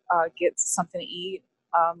to get something to eat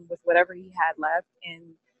with whatever he had left.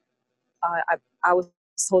 And I was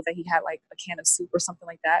told that he had like a can of soup or something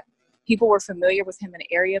like that. People were familiar with him in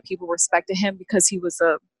the area. People respected him because he was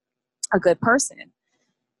a good person.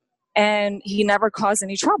 And he never caused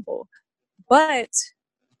any trouble. But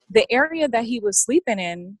the area that he was sleeping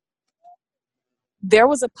in, there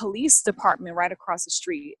was a police department right across the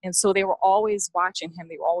street. And so they were always watching him.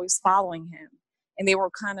 They were always following him. And they were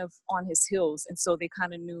kind of on his heels. And so they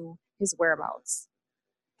kind of knew his whereabouts.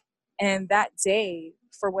 And that day,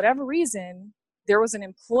 for whatever reason, there was an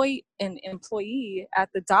employee at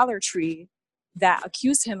the Dollar Tree that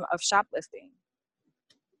accused him of shoplifting.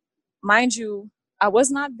 Mind you, I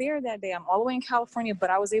was not there that day. I'm all the way in California, but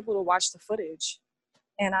I was able to watch the footage,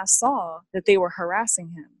 and I saw that they were harassing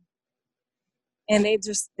him. And they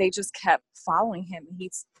just kept following him.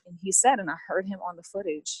 And he said, and I heard him on the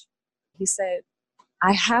footage, he said,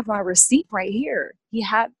 I have my receipt right here. He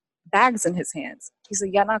had bags in his hands. He said,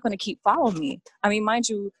 you're not going to keep following me. I mean, mind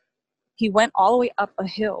you, he went all the way up a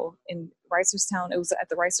hill in Reisterstown. It was at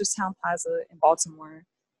the Reisterstown Plaza in Baltimore.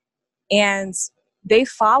 And they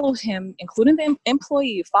followed him, including the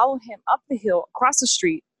employee, followed him up the hill, across the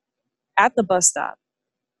street, at the bus stop.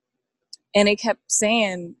 And they kept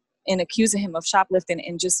saying and accusing him of shoplifting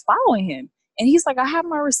and just following him. And he's like, I have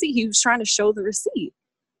my receipt. He was trying to show the receipt.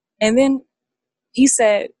 And then he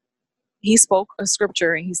said, he spoke a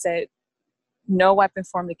scripture, and he said, no weapon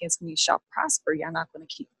formed against me shall prosper. You're not going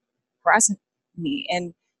to keep harassing me.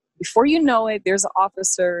 And before you know it, there's an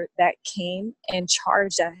officer that came and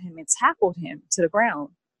charged at him and tackled him to the ground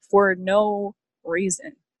for no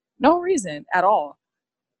reason at all.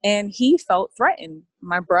 And he felt threatened.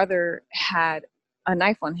 My brother had a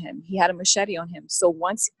knife on him. He had a machete on him. So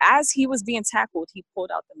as he was being tackled, he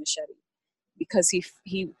pulled out the machete because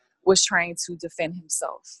he was trying to defend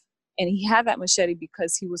himself. And he had that machete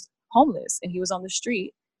because he was homeless and he was on the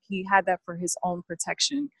street. He had that for his own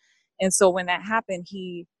protection. And so when that happened,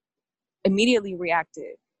 he immediately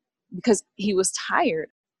reacted because he was tired.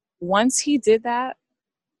 Once he did that,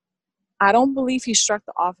 I don't believe he struck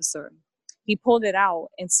the officer. He pulled it out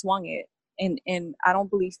and swung it. And I don't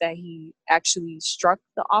believe that he actually struck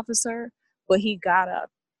the officer, but he got up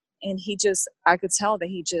and I could tell that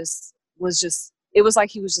it was like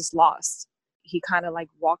he was just lost. He kind of like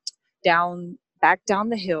walked back down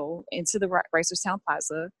the hill into the Reisterstown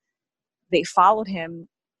Plaza. They followed him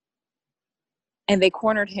and they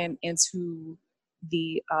cornered him into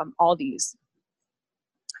the Aldi's.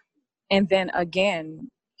 And then again,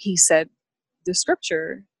 he said the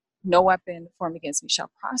scripture, no weapon formed against me shall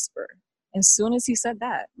prosper. As soon as he said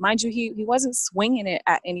that, mind you, he wasn't swinging it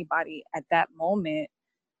at anybody at that moment.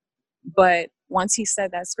 But once he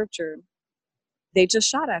said that scripture, they just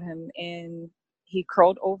shot at him and he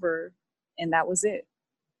curled over, and that was it.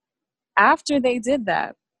 After they did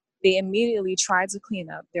that, they immediately tried to clean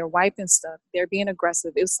up. They're wiping stuff. They're being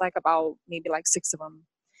aggressive. It was like about maybe like 6 of them.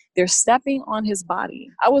 They're stepping on his body.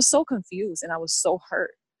 I was so confused and I was so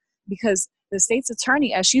hurt because the state's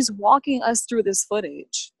attorney, as she's walking us through this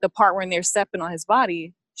footage, the part when they're stepping on his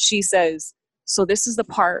body, she says, so this is the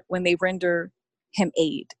part when they render him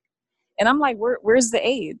aid. And I'm like, where's the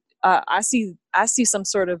aid? I see some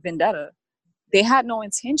sort of vendetta. They had no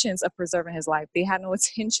intentions of preserving his life. They had no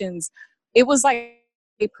intentions. It was like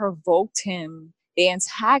they provoked him. They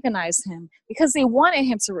antagonized him because they wanted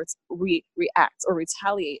him to react or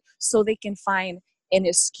retaliate so they can find an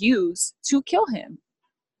excuse to kill him.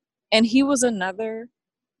 And he was another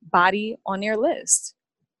body on their list.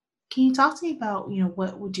 Can you talk to me about,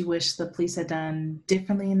 what would you wish the police had done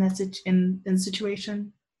differently in that in the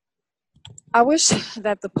situation? I wish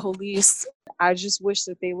that the police, I just wish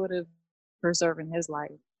that they would have preserved his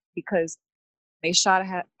life because they shot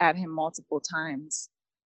at him multiple times.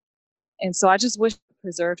 And so I just wish they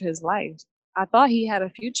preserved his life. I thought he had a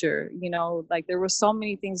future, like there were so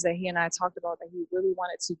many things that he and I talked about that he really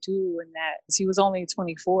wanted to do, and that he was only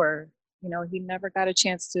 24. He never got a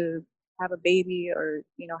chance to have a baby or,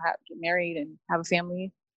 get married and have a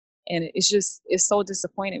family. And it's so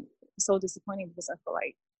disappointing. It's so disappointing because I feel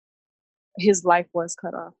like his life was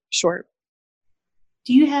cut off short.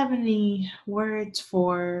 Do you have any words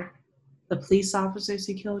for the police officers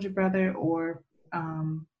who killed your brother or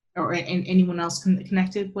anyone else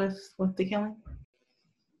connected with the killing?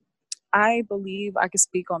 I believe I could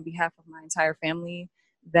speak on behalf of my entire family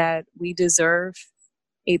that we deserve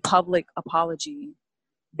a public apology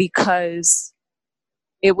because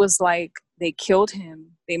it was like they killed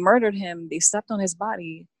him, they murdered him, they stepped on his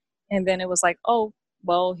body, and then it was like, oh,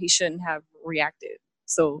 well, he shouldn't have reacted.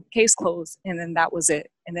 So case closed, and then that was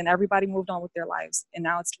it. And then everybody moved on with their lives. And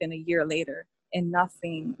now it's been a year later, and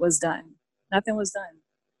nothing was done. Nothing was done.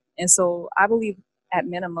 And so I believe at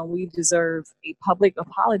minimum, we deserve a public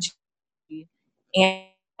apology and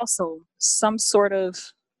also some sort of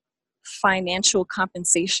financial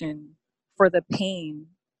compensation for the pain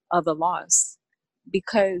of the loss.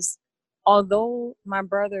 Because although my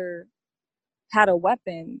brother had a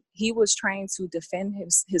weapon, he was trying to defend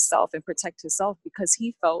himself and protect himself because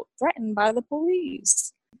he felt threatened by the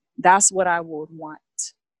police. That's what I would want,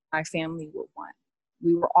 my family would want.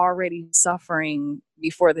 We were already suffering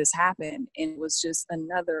before this happened, and it was just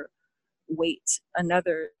another weight,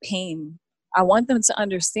 another pain. I want them to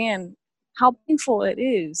understand how painful it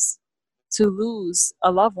is to lose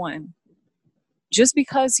a loved one. Just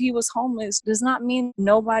because he was homeless does not mean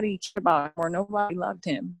nobody cared about him or nobody loved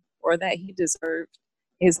him or that he deserved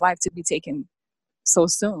his life to be taken so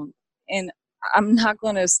soon. And I'm not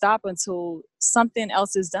going to stop until something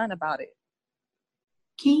else is done about it.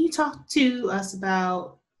 Can you talk to us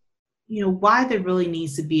about, why there really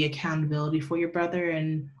needs to be accountability for your brother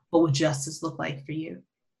and what would justice look like for you?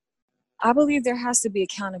 I believe there has to be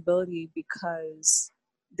accountability because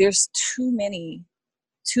there's too many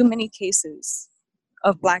cases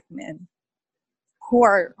of Black men who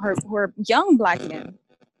are young Black men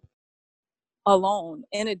alone,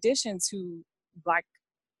 in addition to Black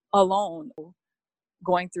alone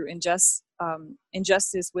going through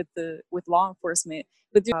injustice with law enforcement,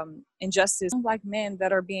 but injustice Black men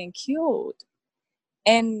that are being killed.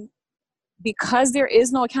 And because there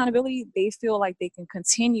is no accountability, they feel like they can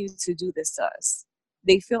continue to do this to us.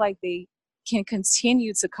 They feel like they can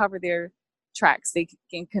continue to cover their tracks. They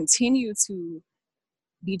can continue to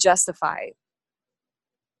be justified.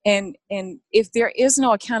 And if there is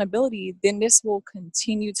no accountability, then this will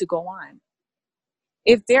continue to go on.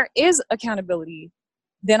 If there is accountability,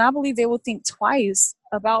 then I believe they will think twice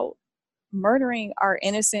about murdering our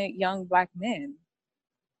innocent young Black men.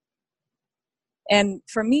 And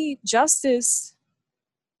for me, justice,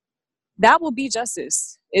 that will be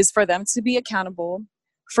justice, is for them to be accountable,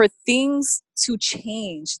 for things to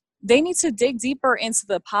change. They need to dig deeper into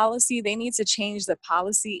the policy. They need to change the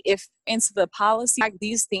policy. If into the policy, like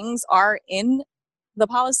these things are in the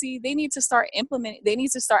policy, they need to start implementing. They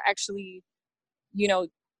need to start actually,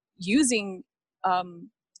 using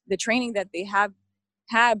the training that they have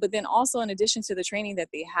had. But then also, in addition to the training that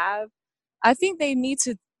they have, I think they need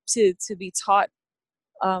to be taught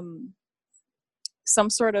some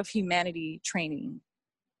sort of humanity training,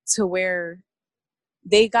 to where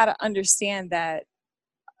they got to understand that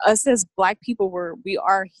us as Black people, we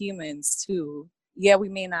are humans too. Yeah, we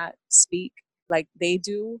may not speak, like they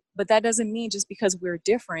do, but that doesn't mean just because we're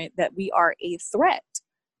different that we are a threat.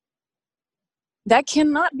 That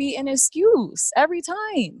cannot be an excuse. Every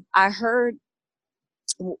time I heard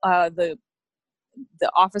the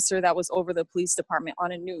officer that was over the police department on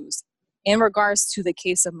the news in regards to the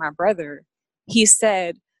case of my brother, he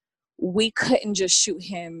said we couldn't just shoot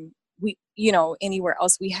him, anywhere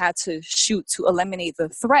else. We had to shoot to eliminate the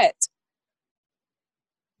threat.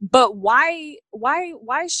 But why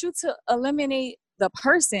shoot to eliminate the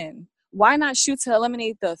person? Why not shoot to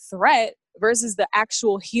eliminate the threat versus the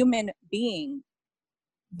actual human being?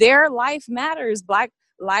 Their life matters. Black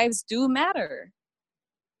lives do matter.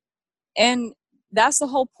 And that's the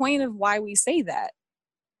whole point of why we say that.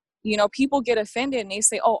 People get offended and they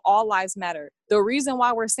say, oh, all lives matter. The reason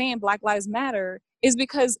why we're saying Black Lives Matter is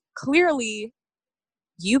because clearly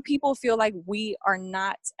you people feel like we are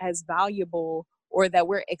not as valuable or that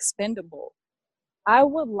we're expendable. I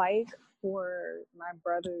would like for my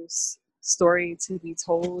brother's story to be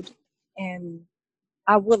told, and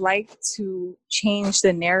I would like to change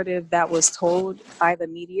the narrative that was told by the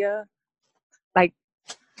media. Like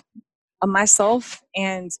myself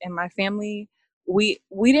and my family, we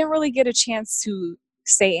didn't really get a chance to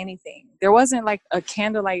say anything. There wasn't like a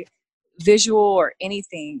candlelight visual or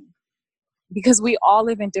anything, because we all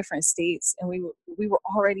live in different states and we were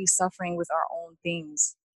already suffering with our own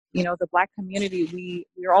things. The Black community,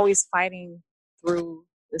 we're always fighting through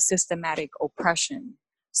the systematic oppression.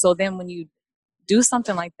 So then when you do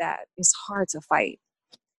something like that, it's hard to fight.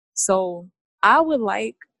 So I would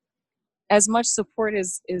like as much support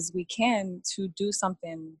as we can to do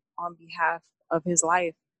something on behalf of his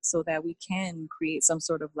life so that we can create some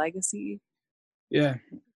sort of legacy. Yeah.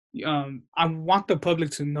 I want the public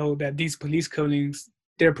to know that these police killings,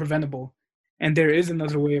 they're preventable. And there is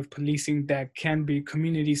another way of policing that can be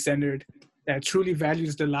community-centered, that truly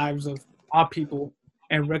values the lives of all people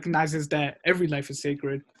and recognizes that every life is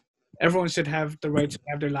sacred. Everyone should have the right to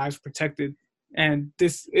have their lives protected. And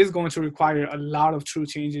this is going to require a lot of true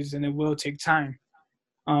changes, and it will take time.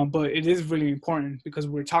 But it is really important because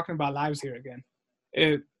we're talking about lives here again.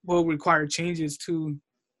 It will require changes too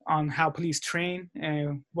on how police train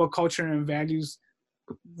and what culture and values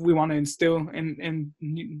we want to instill in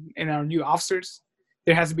our new officers.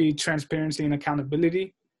 There has to be transparency and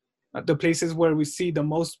accountability. The places where we see the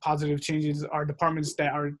most positive changes are departments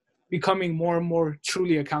that are becoming more and more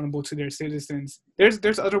truly accountable to their citizens.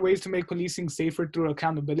 There's other ways to make policing safer through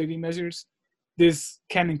accountability measures. This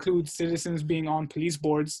can include citizens being on police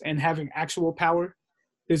boards and having actual power.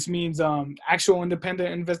 This means actual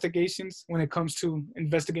independent investigations when it comes to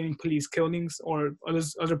investigating police killings or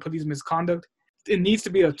other police misconduct. It needs to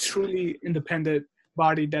be a truly independent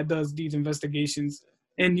body that does these investigations.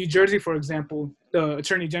 In New Jersey, for example, the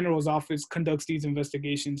Attorney General's office conducts these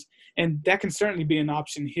investigations, and that can certainly be an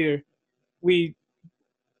option here. We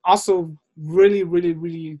also really, really,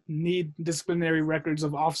 really need disciplinary records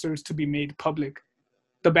of officers to be made public.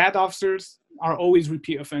 The bad officers are always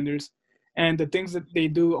repeat offenders, and the things that they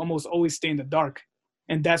do almost always stay in the dark.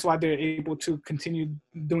 And that's why they're able to continue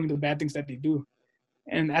doing the bad things that they do.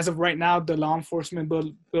 And as of right now, the Law Enforcement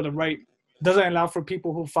Bill of Rights doesn't allow for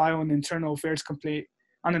people who file an internal affairs complaint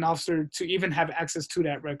on an officer to even have access to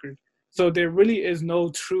that record. So there really is no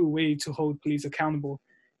true way to hold police accountable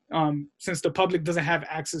since the public doesn't have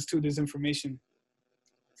access to this information.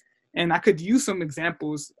 And I could use some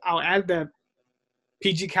examples. I'll add that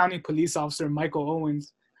PG County police officer Michael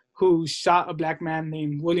Owens, who shot a Black man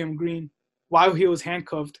named William Green while he was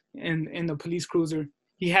handcuffed in a police cruiser,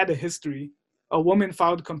 he had a history. A woman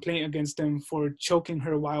filed a complaint against him for choking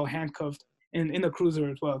her while handcuffed in a cruiser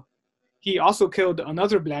as well. He also killed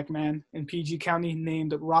another Black man in PG County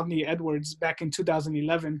named Rodney Edwards back in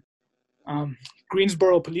 2011.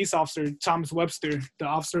 Greensboro police officer Thomas Webster, the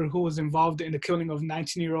officer who was involved in the killing of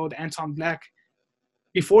 19-year-old Anton Black,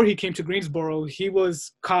 before he came to Greensboro, he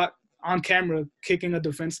was caught on camera kicking a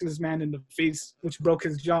defenseless man in the face, which broke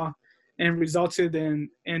his jaw and resulted in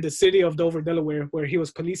the city of Dover, Delaware, where he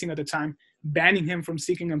was policing at the time, banning him from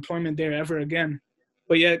seeking employment there ever again.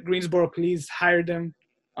 But yet Greensboro police hired him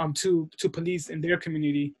to police in their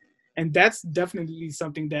community. And that's definitely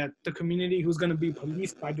something that the community who's going to be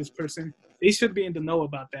policed by this person, they should be in the know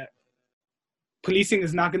about that. Policing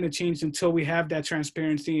is not going to change until we have that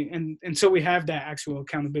transparency and until we have that actual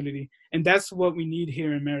accountability. And that's what we need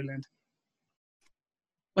here in Maryland.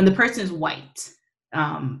 When the person is white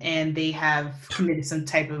and they have committed some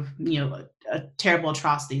type of, a terrible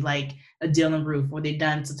atrocity like a Dylan Roof, or they've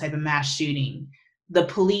done some type of mass shooting, the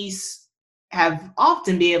police have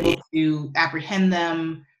often been able to apprehend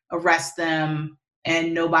them, arrest them,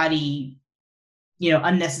 and nobody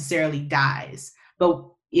unnecessarily dies. But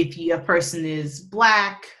if a person is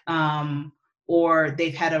Black, or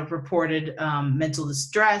they've had a reported mental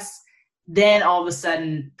distress, then all of a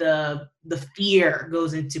sudden the fear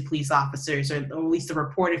goes into police officers, or at least the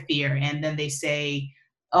reported fear, and then they say,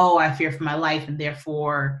 "Oh, I fear for my life," and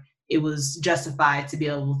therefore it was justified to be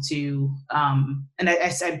able to, and I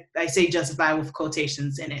say justified with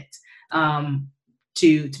quotations in it,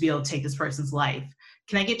 to be able to take this person's life.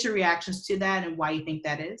 Can I get your reactions to that and why you think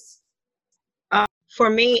that is? For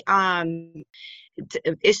me,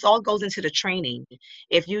 it all goes into the training.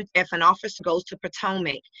 If an officer goes to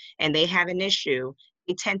Potomac and they have an issue,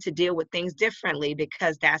 they tend to deal with things differently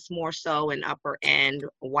because that's more so an upper end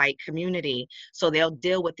white community. So they'll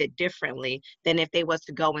deal with it differently than if they was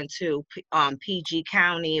to go into PG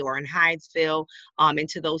County or in Hydesville,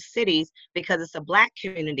 into those cities, because it's a Black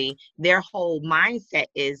community. Their whole mindset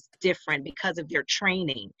is different because of their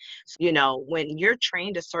training. So, when you're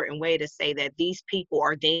trained a certain way to say that these people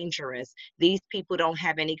are dangerous, these people don't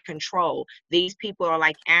have any control, these people are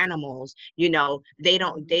like animals, they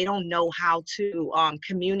don't know how to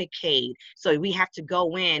communicate. So we have to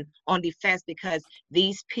go in on defense because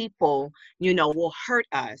these people, will hurt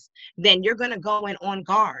us. Then you're going to go in on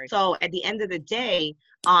guard. So at the end of the day,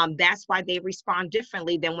 that's why they respond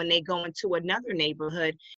differently than when they go into another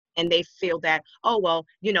neighborhood and they feel that, oh, well,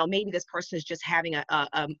 maybe this person is just having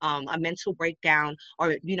a mental breakdown,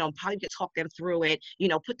 or, probably to talk them through it,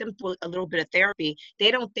 put them through a little bit of therapy.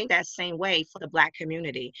 They don't think that same way for the Black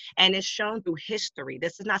community. And it's shown through history.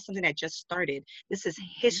 This is not something that just started. This is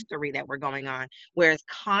history that we're going on, where it's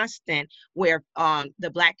constant, where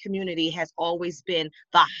the Black community has always been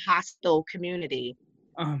the hostile community.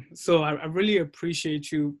 So I really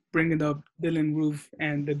appreciate you bringing up Dylann Roof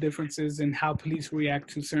and the differences in how police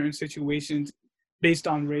react to certain situations based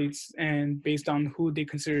on race and based on who they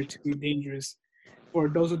consider to be dangerous. For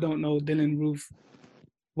those who don't know, Dylann Roof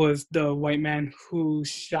was the white man who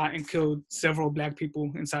shot and killed several Black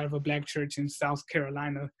people inside of a Black church in South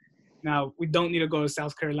Carolina. Now, we don't need to go to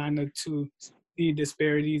South Carolina to see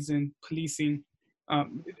disparities in policing.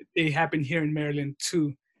 They happen here in Maryland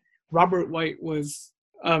too. Robert White was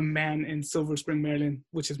a man in Silver Spring, Maryland,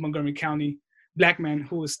 which is Montgomery County, Black man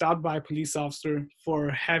who was stopped by a police officer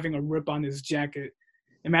for having a rip on his jacket.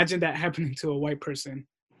 Imagine that happening to a white person.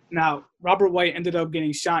 Now, Robert White ended up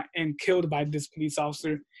getting shot and killed by this police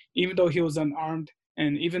officer, even though he was unarmed,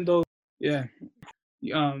 and even though,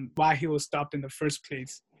 why he was stopped in the first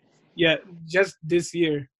place. Yet, just this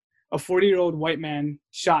year, a 40-year-old white man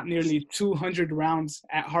shot nearly 200 rounds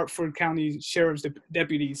at Hartford County Sheriff's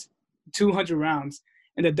deputies, 200 rounds,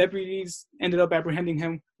 and the deputies ended up apprehending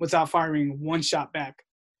him without firing one shot back.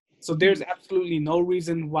 So there's absolutely no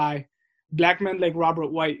reason why Black men like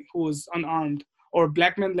Robert White, who was unarmed, or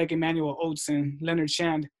Black men like Emmanuel Oates and Leonard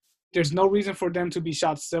Shand, there's no reason for them to be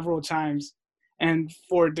shot several times and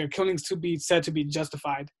for their killings to be said to be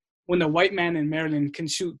justified. When a white man in Maryland can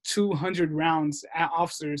shoot 200 rounds at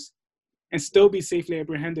officers and still be safely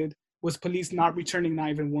apprehended, with police not returning not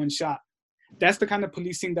even one shot. That's the kind of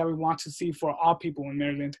policing that we want to see for all people in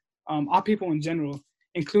Maryland, all people in general,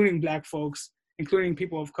 including Black folks, including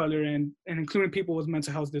people of color, and including people with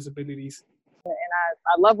mental health disabilities. And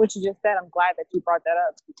I love what you just said. I'm glad that you brought that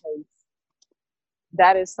up, because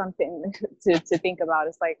that is something to think about.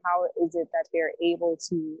 It's like, how is it that they're able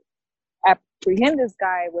to apprehend this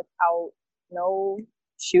guy without no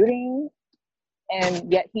shooting,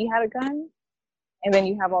 and yet he had a gun? And then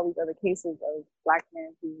you have all these other cases of Black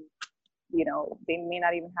men who, they may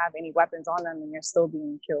not even have any weapons on them and they're still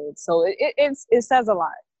being killed. So it says a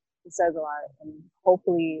lot. It says a lot. And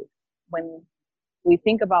hopefully when we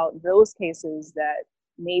think about those cases, that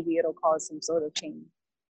maybe it'll cause some sort of change.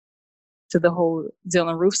 To the whole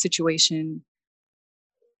Dylann Roof situation,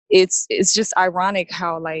 it's just ironic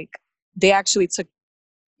how, like, they actually took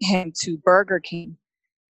him to Burger King.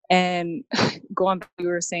 And going back to what you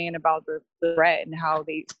were saying about the threat and how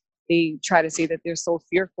they try to say that they're so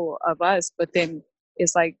fearful of us, but then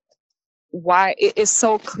it's like, why? It's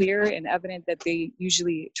so clear and evident that they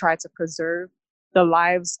usually try to preserve the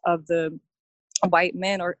lives of the white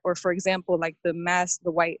men, or for example, like the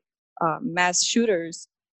white mass shooters,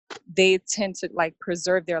 they tend to like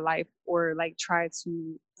preserve their life or like try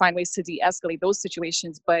to find ways to de-escalate those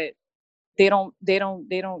situations, but they don't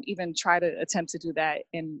even try to attempt to do that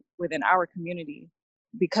within our community,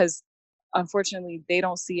 because unfortunately they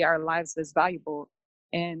don't see our lives as valuable,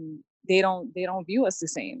 and they don't view us the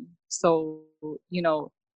same. So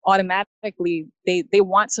automatically they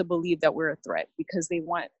want to believe that we're a threat, because they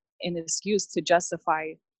want an excuse to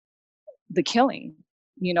justify the killing.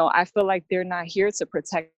 I feel like they're not here to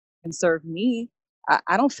protect and serve me.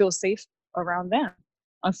 I don't feel safe around them,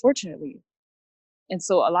 unfortunately. And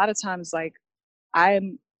so a lot of times, like,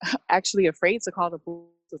 I'm actually afraid to call the police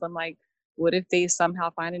because I'm like, what if they somehow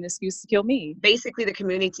find an excuse to kill me? Basically, the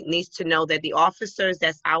community needs to know that the officers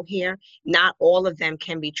that's out here, not all of them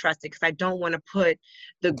can be trusted, because I don't want to put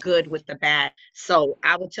the good with the bad. So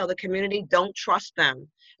I would tell the community, don't trust them.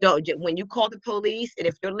 When you call the police, and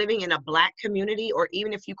if you're living in a Black community, or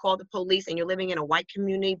even if you call the police and you're living in a white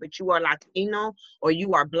community, but you are Latino or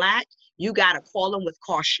you are Black, you got to call them with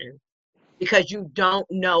caution, because you don't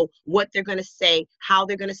know what they're going to say, how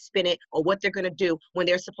they're going to spin it, or what they're going to do when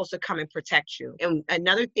they're supposed to come and protect you. And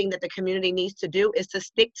another thing that the community needs to do is to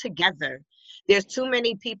stick together. There's too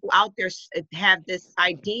many people out there have this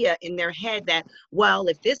idea in their head that, well,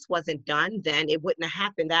 if this wasn't done, then it wouldn't have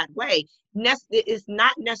happened that way. It's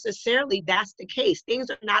not necessarily that's the case. Things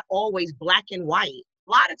are not always black and white.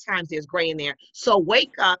 A lot of times there's gray in there. So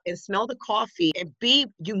wake up and smell the coffee and be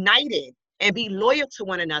united and be loyal to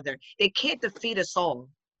one another. They can't defeat us all.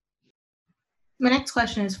 My next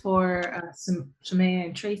question is for Shamea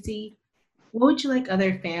and Tracy. What would you like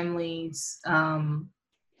other families,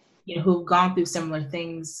 who've gone through similar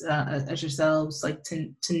things as yourselves, like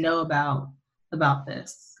to know about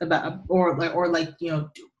this, or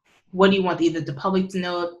what do you want either the public to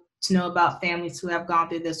know about families who have gone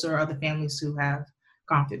through this, or other families who have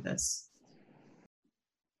gone through this?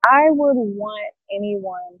 I would want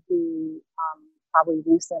anyone who probably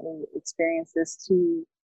recently experienced this to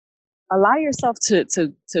allow yourself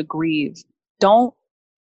to grieve. Don't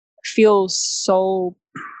feel so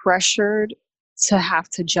pressured to have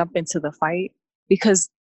to jump into the fight, because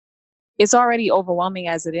it's already overwhelming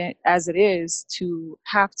as it is to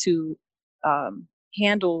have to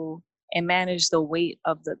handle and manage the weight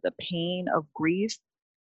of the pain of grief.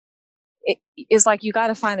 It's like you got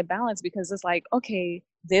to find a balance, because it's like, okay,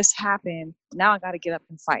 this happened, now I got to get up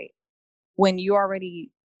and fight, when you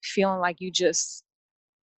already feeling like you just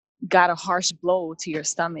got a harsh blow to your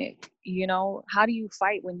stomach. How do you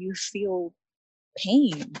fight when you feel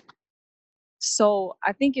pain? So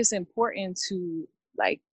I think it's important to,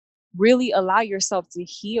 like, really allow yourself to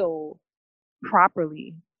heal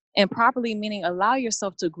properly. And properly meaning allow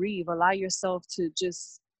yourself to grieve, allow yourself to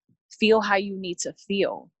just feel how you need to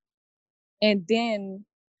feel. And then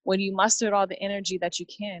when you mustered all the energy that you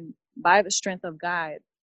can by the strength of God,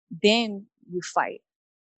 then you fight.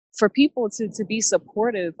 For people to be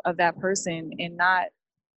supportive of that person and not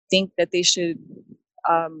think that they should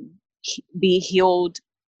be healed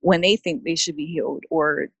when they think they should be healed,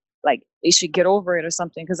 or like they should get over it or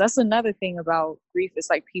something. Because that's another thing about grief. It's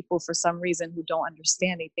like people, for some reason, who don't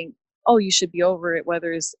understand, they think, oh, you should be over it,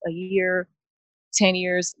 whether it's a year, 10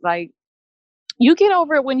 years. Like, you get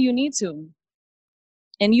over it when you need to,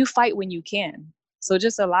 and you fight when you can. So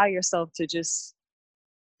just allow yourself to just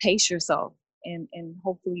pace yourself, and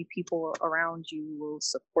hopefully people around you will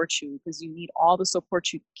support you, because you need all the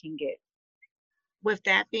support you can get. With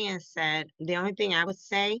that being said, the only thing I would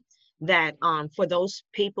say that for those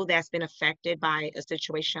people that's been affected by a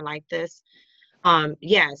situation like this,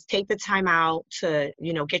 yes, take the time out to,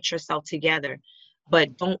 get yourself together,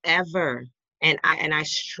 but don't ever, and I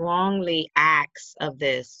strongly ask of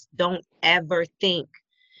this, don't ever think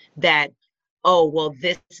that, oh, well,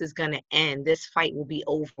 this is going to end. This fight will be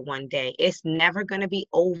over one day. It's never going to be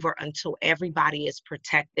over until everybody is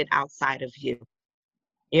protected outside of you.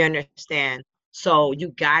 You understand? So you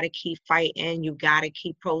got to keep fighting. You got to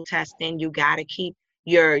keep protesting. You got to keep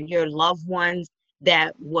your loved ones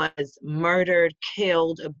that was murdered,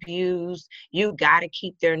 killed, abused. You got to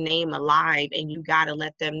keep their name alive, and you got to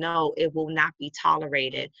let them know it will not be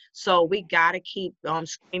tolerated. So we got to keep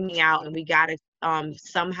screaming out, and we got to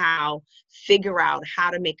somehow figure out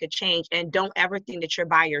how to make a change. And don't ever think that you're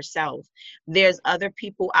by yourself. There's other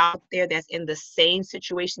people out there that's in the same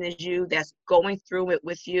situation as you, that's going through it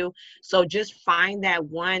with you. So just find that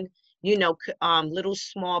one, little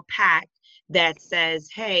small pack that says,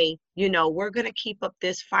 hey, we're going to keep up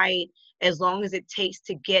this fight as long as it takes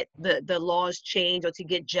to get the laws changed, or to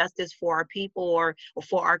get justice for our people, or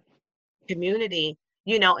for our community.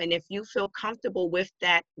 And if you feel comfortable with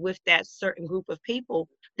that certain group of people,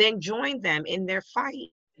 then join them in their fight.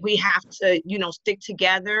 We have to, stick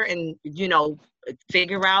together and,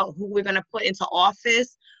 figure out who we're going to put into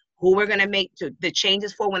office, who we're going to make the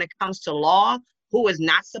changes for when it comes to law, who is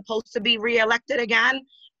not supposed to be reelected again.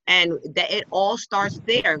 And that it all starts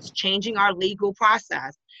there. It's changing our legal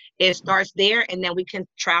process. It starts there, and then we can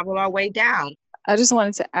travel our way down. I just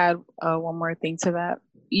wanted to add one more thing to that.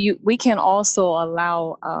 We can also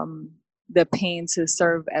allow the pain to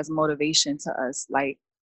serve as motivation to us. Like,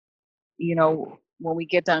 when we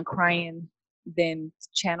get done crying, then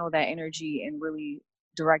channel that energy and really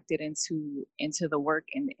direct it into the work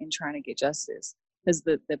and trying to get justice. Because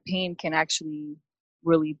the pain can actually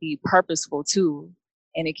really be purposeful too,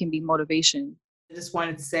 and it can be motivation. I just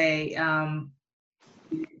wanted to say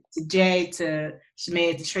to Jay, to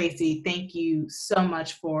Shemaya, to Tracy, thank you so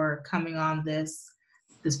much for coming on this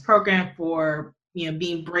program, for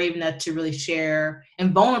being brave enough to really share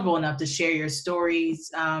and vulnerable enough to share your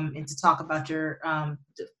stories, and to talk about your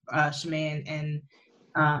Shemaya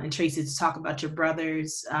and Tracy, to talk about your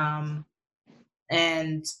brothers,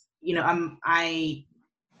 and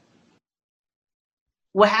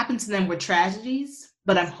what happened to them were tragedies,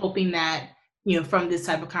 but I'm hoping that from this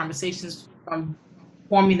type of conversations, from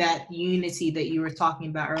forming that unity that you were talking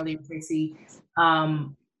about earlier, Tracy,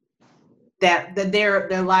 that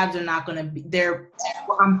their lives are not going to be there.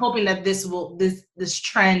 I'm hoping that this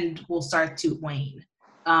trend will start to wane,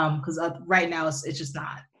 because right now it's just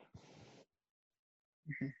not.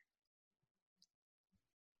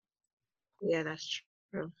 Yeah, that's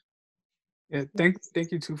true. Yeah,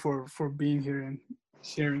 thank you too for being here and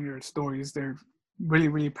sharing your stories. They're really,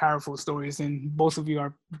 really powerful stories, and both of you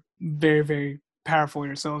are very, very powerful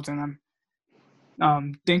yourselves. And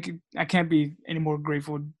thank you. I can't be any more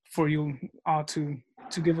grateful for you all to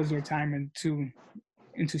give us your time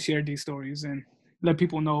and to share these stories and let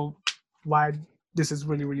people know why this is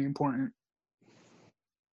really, really important.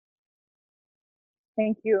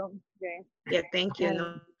 Thank you, Jay. Yeah, thank you.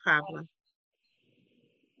 No problem.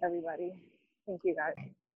 Everybody. Thank you, guys.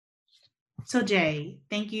 So Jay,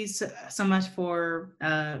 thank you so much for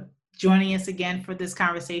joining us again for this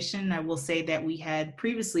conversation. I will say that we had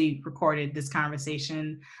previously recorded this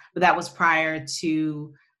conversation, but that was prior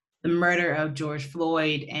to the murder of George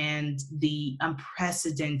Floyd and the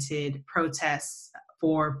unprecedented protests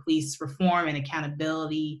for police reform and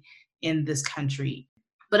accountability in this country.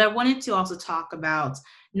 But I wanted to also talk about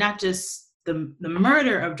not just the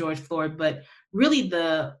murder of George Floyd, but really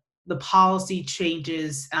the policy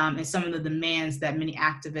changes and some of the demands that many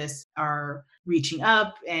activists are reaching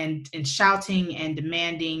up and shouting and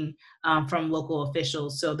demanding from local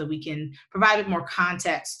officials, so that we can provide a bit more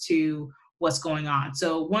context to what's going on.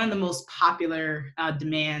 So one of the most popular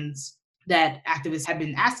demands that activists have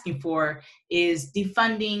been asking for is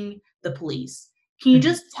defunding the police. Can you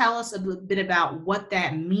just tell us a bit about what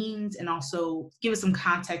that means, and also give us some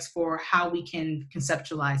context for how we can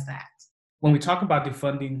conceptualize that? When we talk about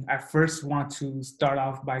defunding, I first want to start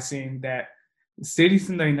off by saying that cities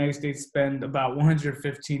in the United States spend about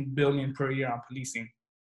 $115 billion per year on policing.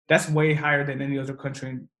 That's way higher than any other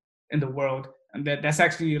country in the world. And that's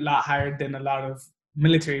actually a lot higher than a lot of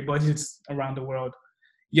military budgets around the world.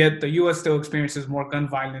 Yet the US still experiences more gun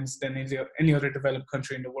violence than any other developed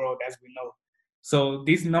country in the world, as we know. So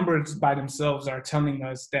these numbers by themselves are telling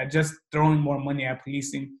us that just throwing more money at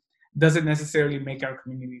policing doesn't necessarily make our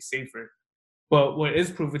community safer. But what is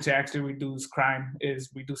proven to actually reduce crime is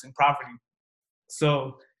reducing poverty.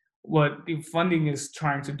 So what the funding is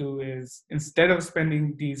trying to do is, instead of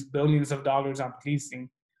spending these billions of dollars on policing,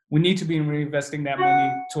 we need to be reinvesting that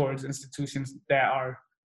money towards institutions that are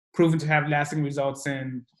proven to have lasting results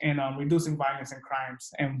in reducing violence and crimes.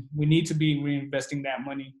 And we need to be reinvesting that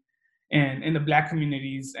money in the Black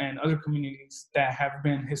communities and other communities that have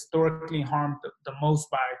been historically harmed the most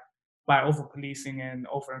by over-policing and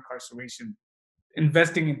over-incarceration.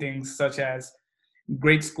 Investing in things such as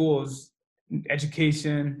great schools,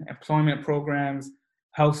 education, employment programs,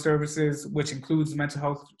 health services, which includes mental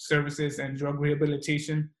health services and drug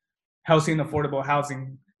rehabilitation, healthy and affordable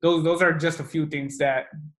housing. Those are just a few things that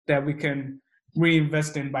we can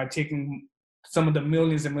reinvest in by taking some of the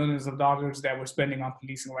millions and millions of dollars that we're spending on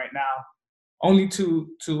policing right now, only to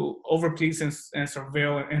over-police and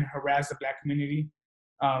surveil and harass the Black community,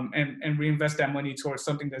 and reinvest that money towards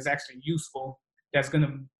something that's actually useful, that's going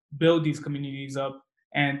to build these communities up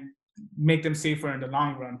and make them safer in the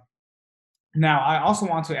long run. Now, I also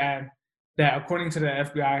want to add that according to the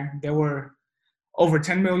FBI, there were over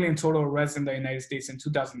 10 million total arrests in the United States in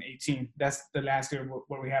 2018. That's the last year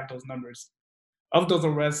where we have those numbers. Of those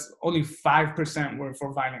arrests, only 5% were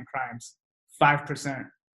for violent crimes. 5%.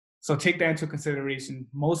 So take that into consideration.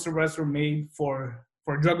 Most arrests were made for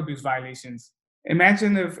drug abuse violations.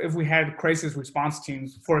 Imagine if we had crisis response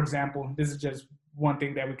teams, for example. This is just one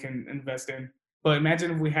thing that we can invest in. But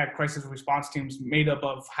imagine if we had crisis response teams made up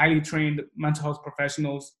of highly trained mental health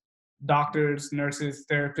professionals, doctors, nurses,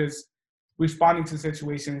 therapists, responding to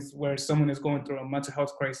situations where someone is going through a mental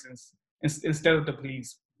health crisis instead of the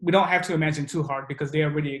police. We don't have to imagine too hard, because they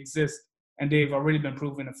already exist and they've already been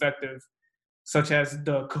proven effective, such as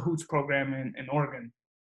the CAHOOTS program in Oregon.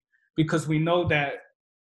 Because we know that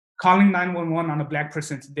calling 911 on a Black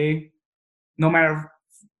person today, no matter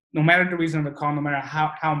the reason of the call, no matter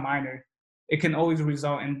how minor, it can always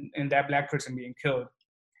result in that Black person being killed.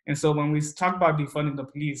 And so when we talk about defunding the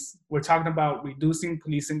police, we're talking about reducing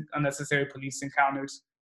unnecessary police encounters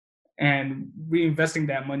and reinvesting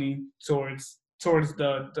that money towards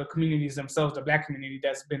the communities themselves, the Black community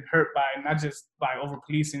that's been hurt by not just by over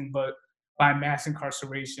policing, but by mass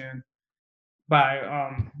incarceration, by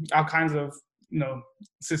all kinds of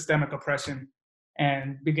systemic oppression,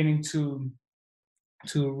 and beginning to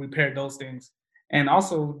repair those things. And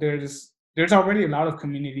also there's already a lot of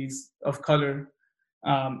communities of color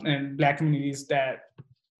and Black communities that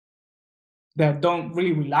don't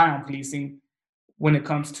really rely on policing when it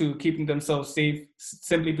comes to keeping themselves safe,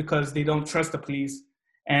 simply because they don't trust the police,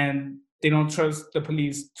 and they don't trust the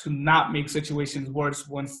police to not make situations worse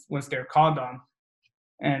once they're called on.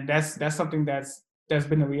 And that's something that's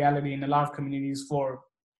been a reality in a lot of communities for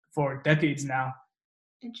decades now.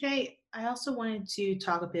 And Jay, I also wanted to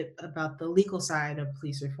talk a bit about the legal side of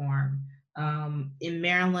police reform. In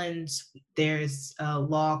Maryland, there's a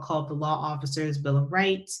law called the Law Officers Bill of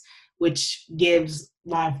Rights, which gives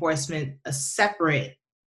law enforcement a separate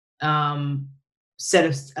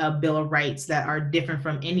set of Bill of Rights that are different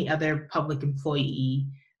from any other public employee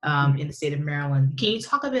in the state of Maryland. Can you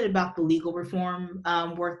talk a bit about the legal reform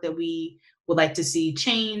work that we would like to see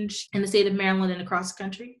change in the state of Maryland and across the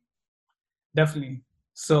country? Definitely.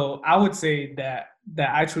 So I would say that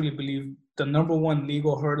I truly believe the number one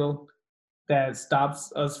legal hurdle that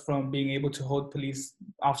stops us from being able to hold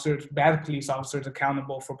bad police officers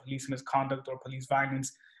accountable for police misconduct or police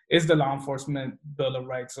violence is the Law Enforcement Bill of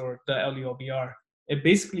Rights, or the LEOBR. It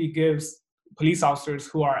basically gives police officers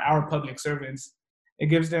who are our public servants, it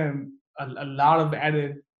gives them a lot of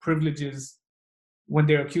added privileges when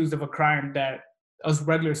they're accused of a crime that us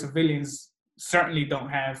regular civilians certainly don't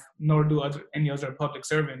have, nor do any other public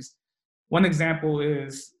servants. One example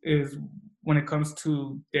is when it comes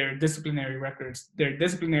to their disciplinary records. Their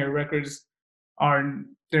disciplinary records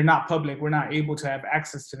they're not public. We're not able to have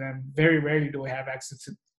access to them. Very rarely do we have access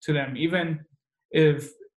to them. Even if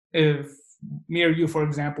me or you, for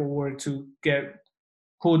example, were to get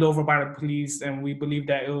pulled over by the police and we believe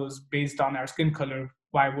that it was based on our skin color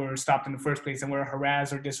why we're stopped in the first place, and we're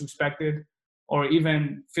harassed or disrespected or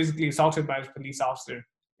even physically assaulted by a police officer,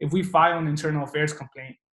 if we file an internal affairs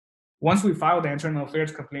complaint, once we file the internal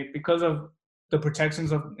affairs complaint, because of the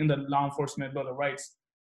protections in the Law Enforcement Bill of Rights,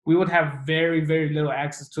 we would have very, very little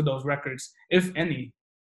access to those records, if any.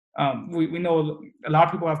 We know a lot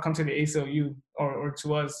of people have come to the ACLU or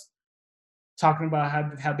to us talking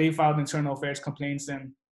about how they filed internal affairs complaints,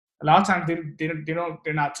 and a lot of times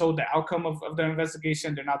they're not told the outcome of the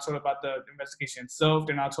investigation. They're not told about the investigation itself.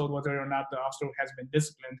 They're not told whether or not the officer has been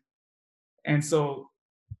disciplined. And so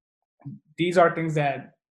these are things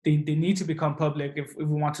that they need to become public if we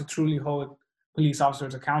want to truly hold police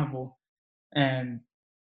officers accountable. And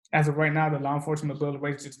as of right now, the Law Enforcement Bill of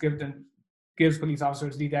Rights just gives police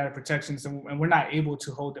officers these data protections, and we're not able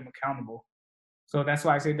to hold them accountable. So that's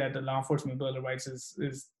why I say that the Law Enforcement Bill of Rights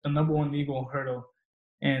is the number one legal hurdle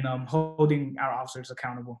in holding our officers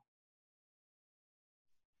accountable.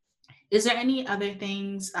 Is there any other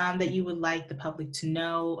things that you would like the public to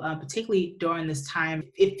know, particularly during this time?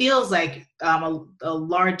 It feels like a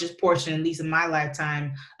largest portion, at least in my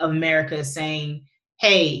lifetime, of America is saying,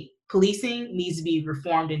 hey, policing needs to be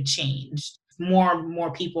reformed and changed.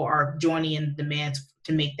 More people are joining in demands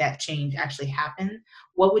to make that change actually happen.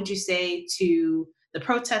 What would you say to the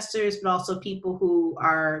protesters, but also people who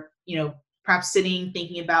are, perhaps sitting,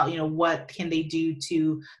 thinking about, what can they do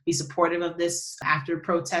to be supportive of this after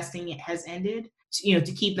protesting it has ended,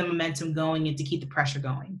 to keep the momentum going and to keep the pressure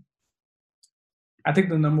going? I think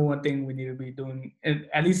the number one thing we need to be doing,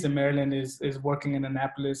 at least in Maryland, is working in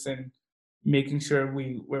Annapolis and making sure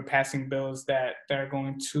we're passing bills that are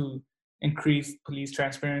going to increase police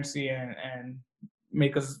transparency and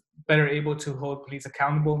make us better able to hold police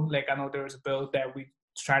accountable. Like, I know there was a bill that we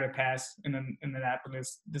tried to pass in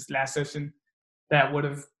Annapolis this last session that would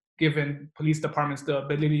have given police departments the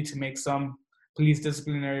ability to make some police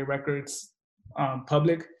disciplinary records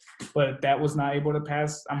public, but that was not able to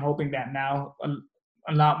pass. I'm hoping that now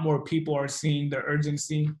a lot more people are seeing the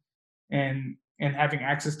urgency and having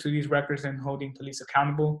access to these records and holding police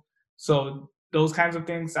accountable. So those kinds of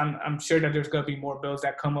things, I'm sure that there's going to be more bills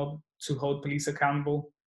that come up to hold police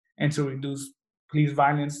accountable and to reduce police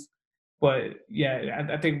violence. But yeah,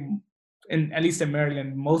 I think at least in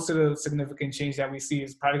Maryland, most of the significant change that we see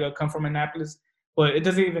is probably going to come from Annapolis. But it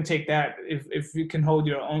doesn't even take that. If you can hold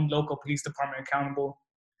your own local police department accountable,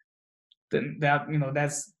 then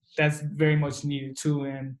that's very much needed too.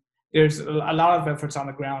 And there's a lot of efforts on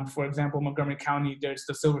the ground. For example, Montgomery County, there's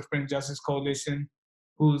the Silver Spring Justice Coalition,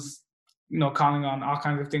 who's calling on all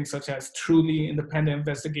kinds of things such as truly independent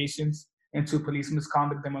investigations into police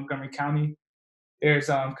misconduct in Montgomery County. There's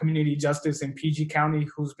community justice in PG County,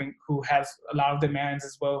 who has a lot of demands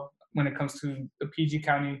as well when it comes to the PG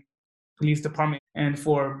County Police Department, and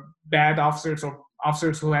for bad officers or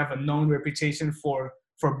officers who have a known reputation for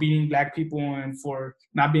beating Black people and for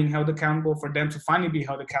not being held accountable, for them to finally be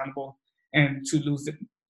held accountable and to lose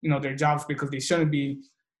their jobs because they shouldn't be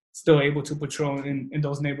still able to patrol in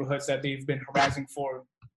those neighborhoods that they've been harassing for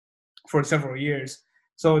several years.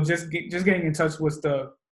 So just getting in touch with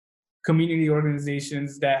the community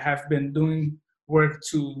organizations that have been doing work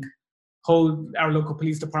to hold our local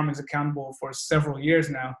police departments accountable for several years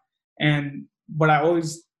now. And what I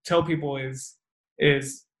always tell people is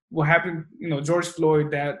what happened, George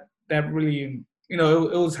Floyd, that really, it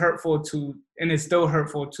was hurtful to, and it's still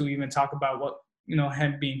hurtful to even talk about what,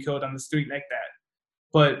 him being killed on the street like that.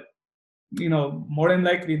 But, more than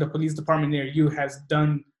likely the police department near you has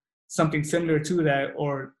done something similar to that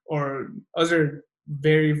or other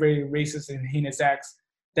very, very racist and heinous acts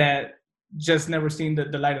that just never seen the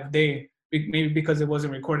light of day, maybe because it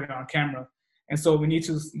wasn't recorded on camera. And so we need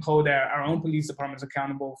to hold our own police departments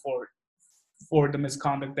accountable for the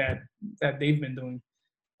misconduct that they've been doing.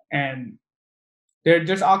 And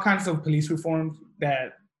there's all kinds of police reforms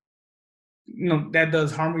that that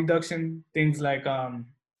does harm reduction, things like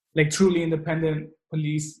truly independent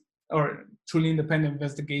police or truly independent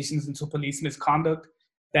investigations into police misconduct.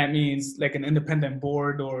 That means like an independent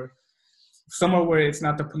board or somewhere where it's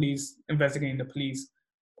not the police investigating the police,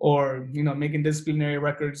 or making disciplinary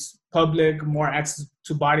records public, more access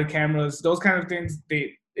to body cameras, those kind of things.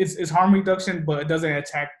 It's harm reduction, but it doesn't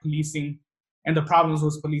attack policing and the problems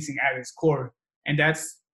with policing at its core. And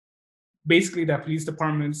that's basically that police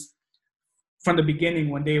departments, from the beginning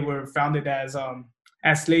when they were founded as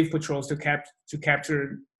slave patrols to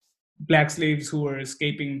capture Black slaves who were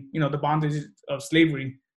escaping the bondage of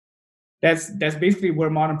slavery. That's basically where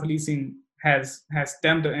modern policing has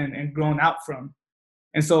stemmed and grown out from.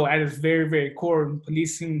 And so at its very, very core,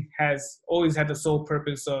 policing has always had the sole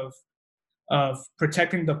purpose of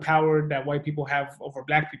protecting the power that white people have over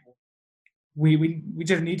Black people. We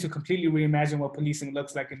just need to completely reimagine what policing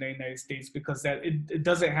looks like in the United States, because that it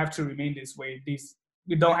doesn't have to remain this way.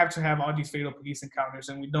 We don't have to have all these fatal police encounters,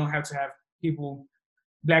 and we don't have to have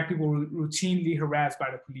Black people routinely harassed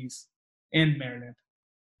by the police in Maryland.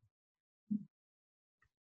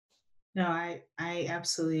 No, I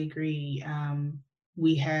absolutely agree.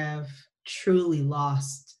 We have truly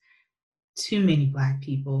lost too many Black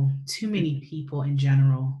people, too many people in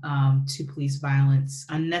general, to police violence,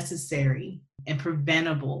 unnecessary and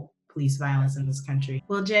preventable police violence in this country.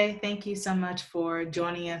 Well, Jay, thank you so much for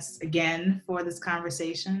joining us again for this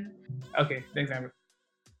conversation. Okay, thanks, Amber.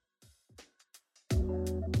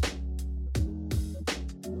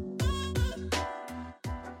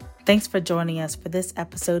 Thanks for joining us for this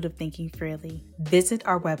episode of Thinking Freely. Visit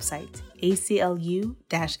our website, aclu-md.org,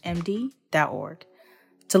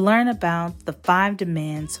 to learn about the 5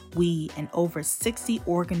 demands we and over 60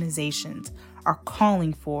 organizations are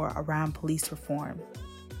calling for around police reform.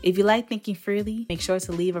 If you like Thinking Freely, make sure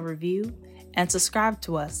to leave a review and subscribe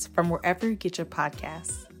to us from wherever you get your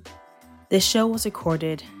podcasts. This show was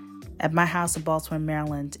recorded at my house in Baltimore,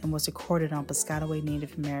 Maryland, and was recorded on Piscataway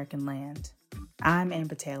Native American land. I'm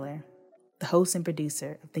Amber Taylor, the host and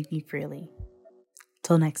producer of Thinking Freely.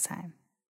 Till next time.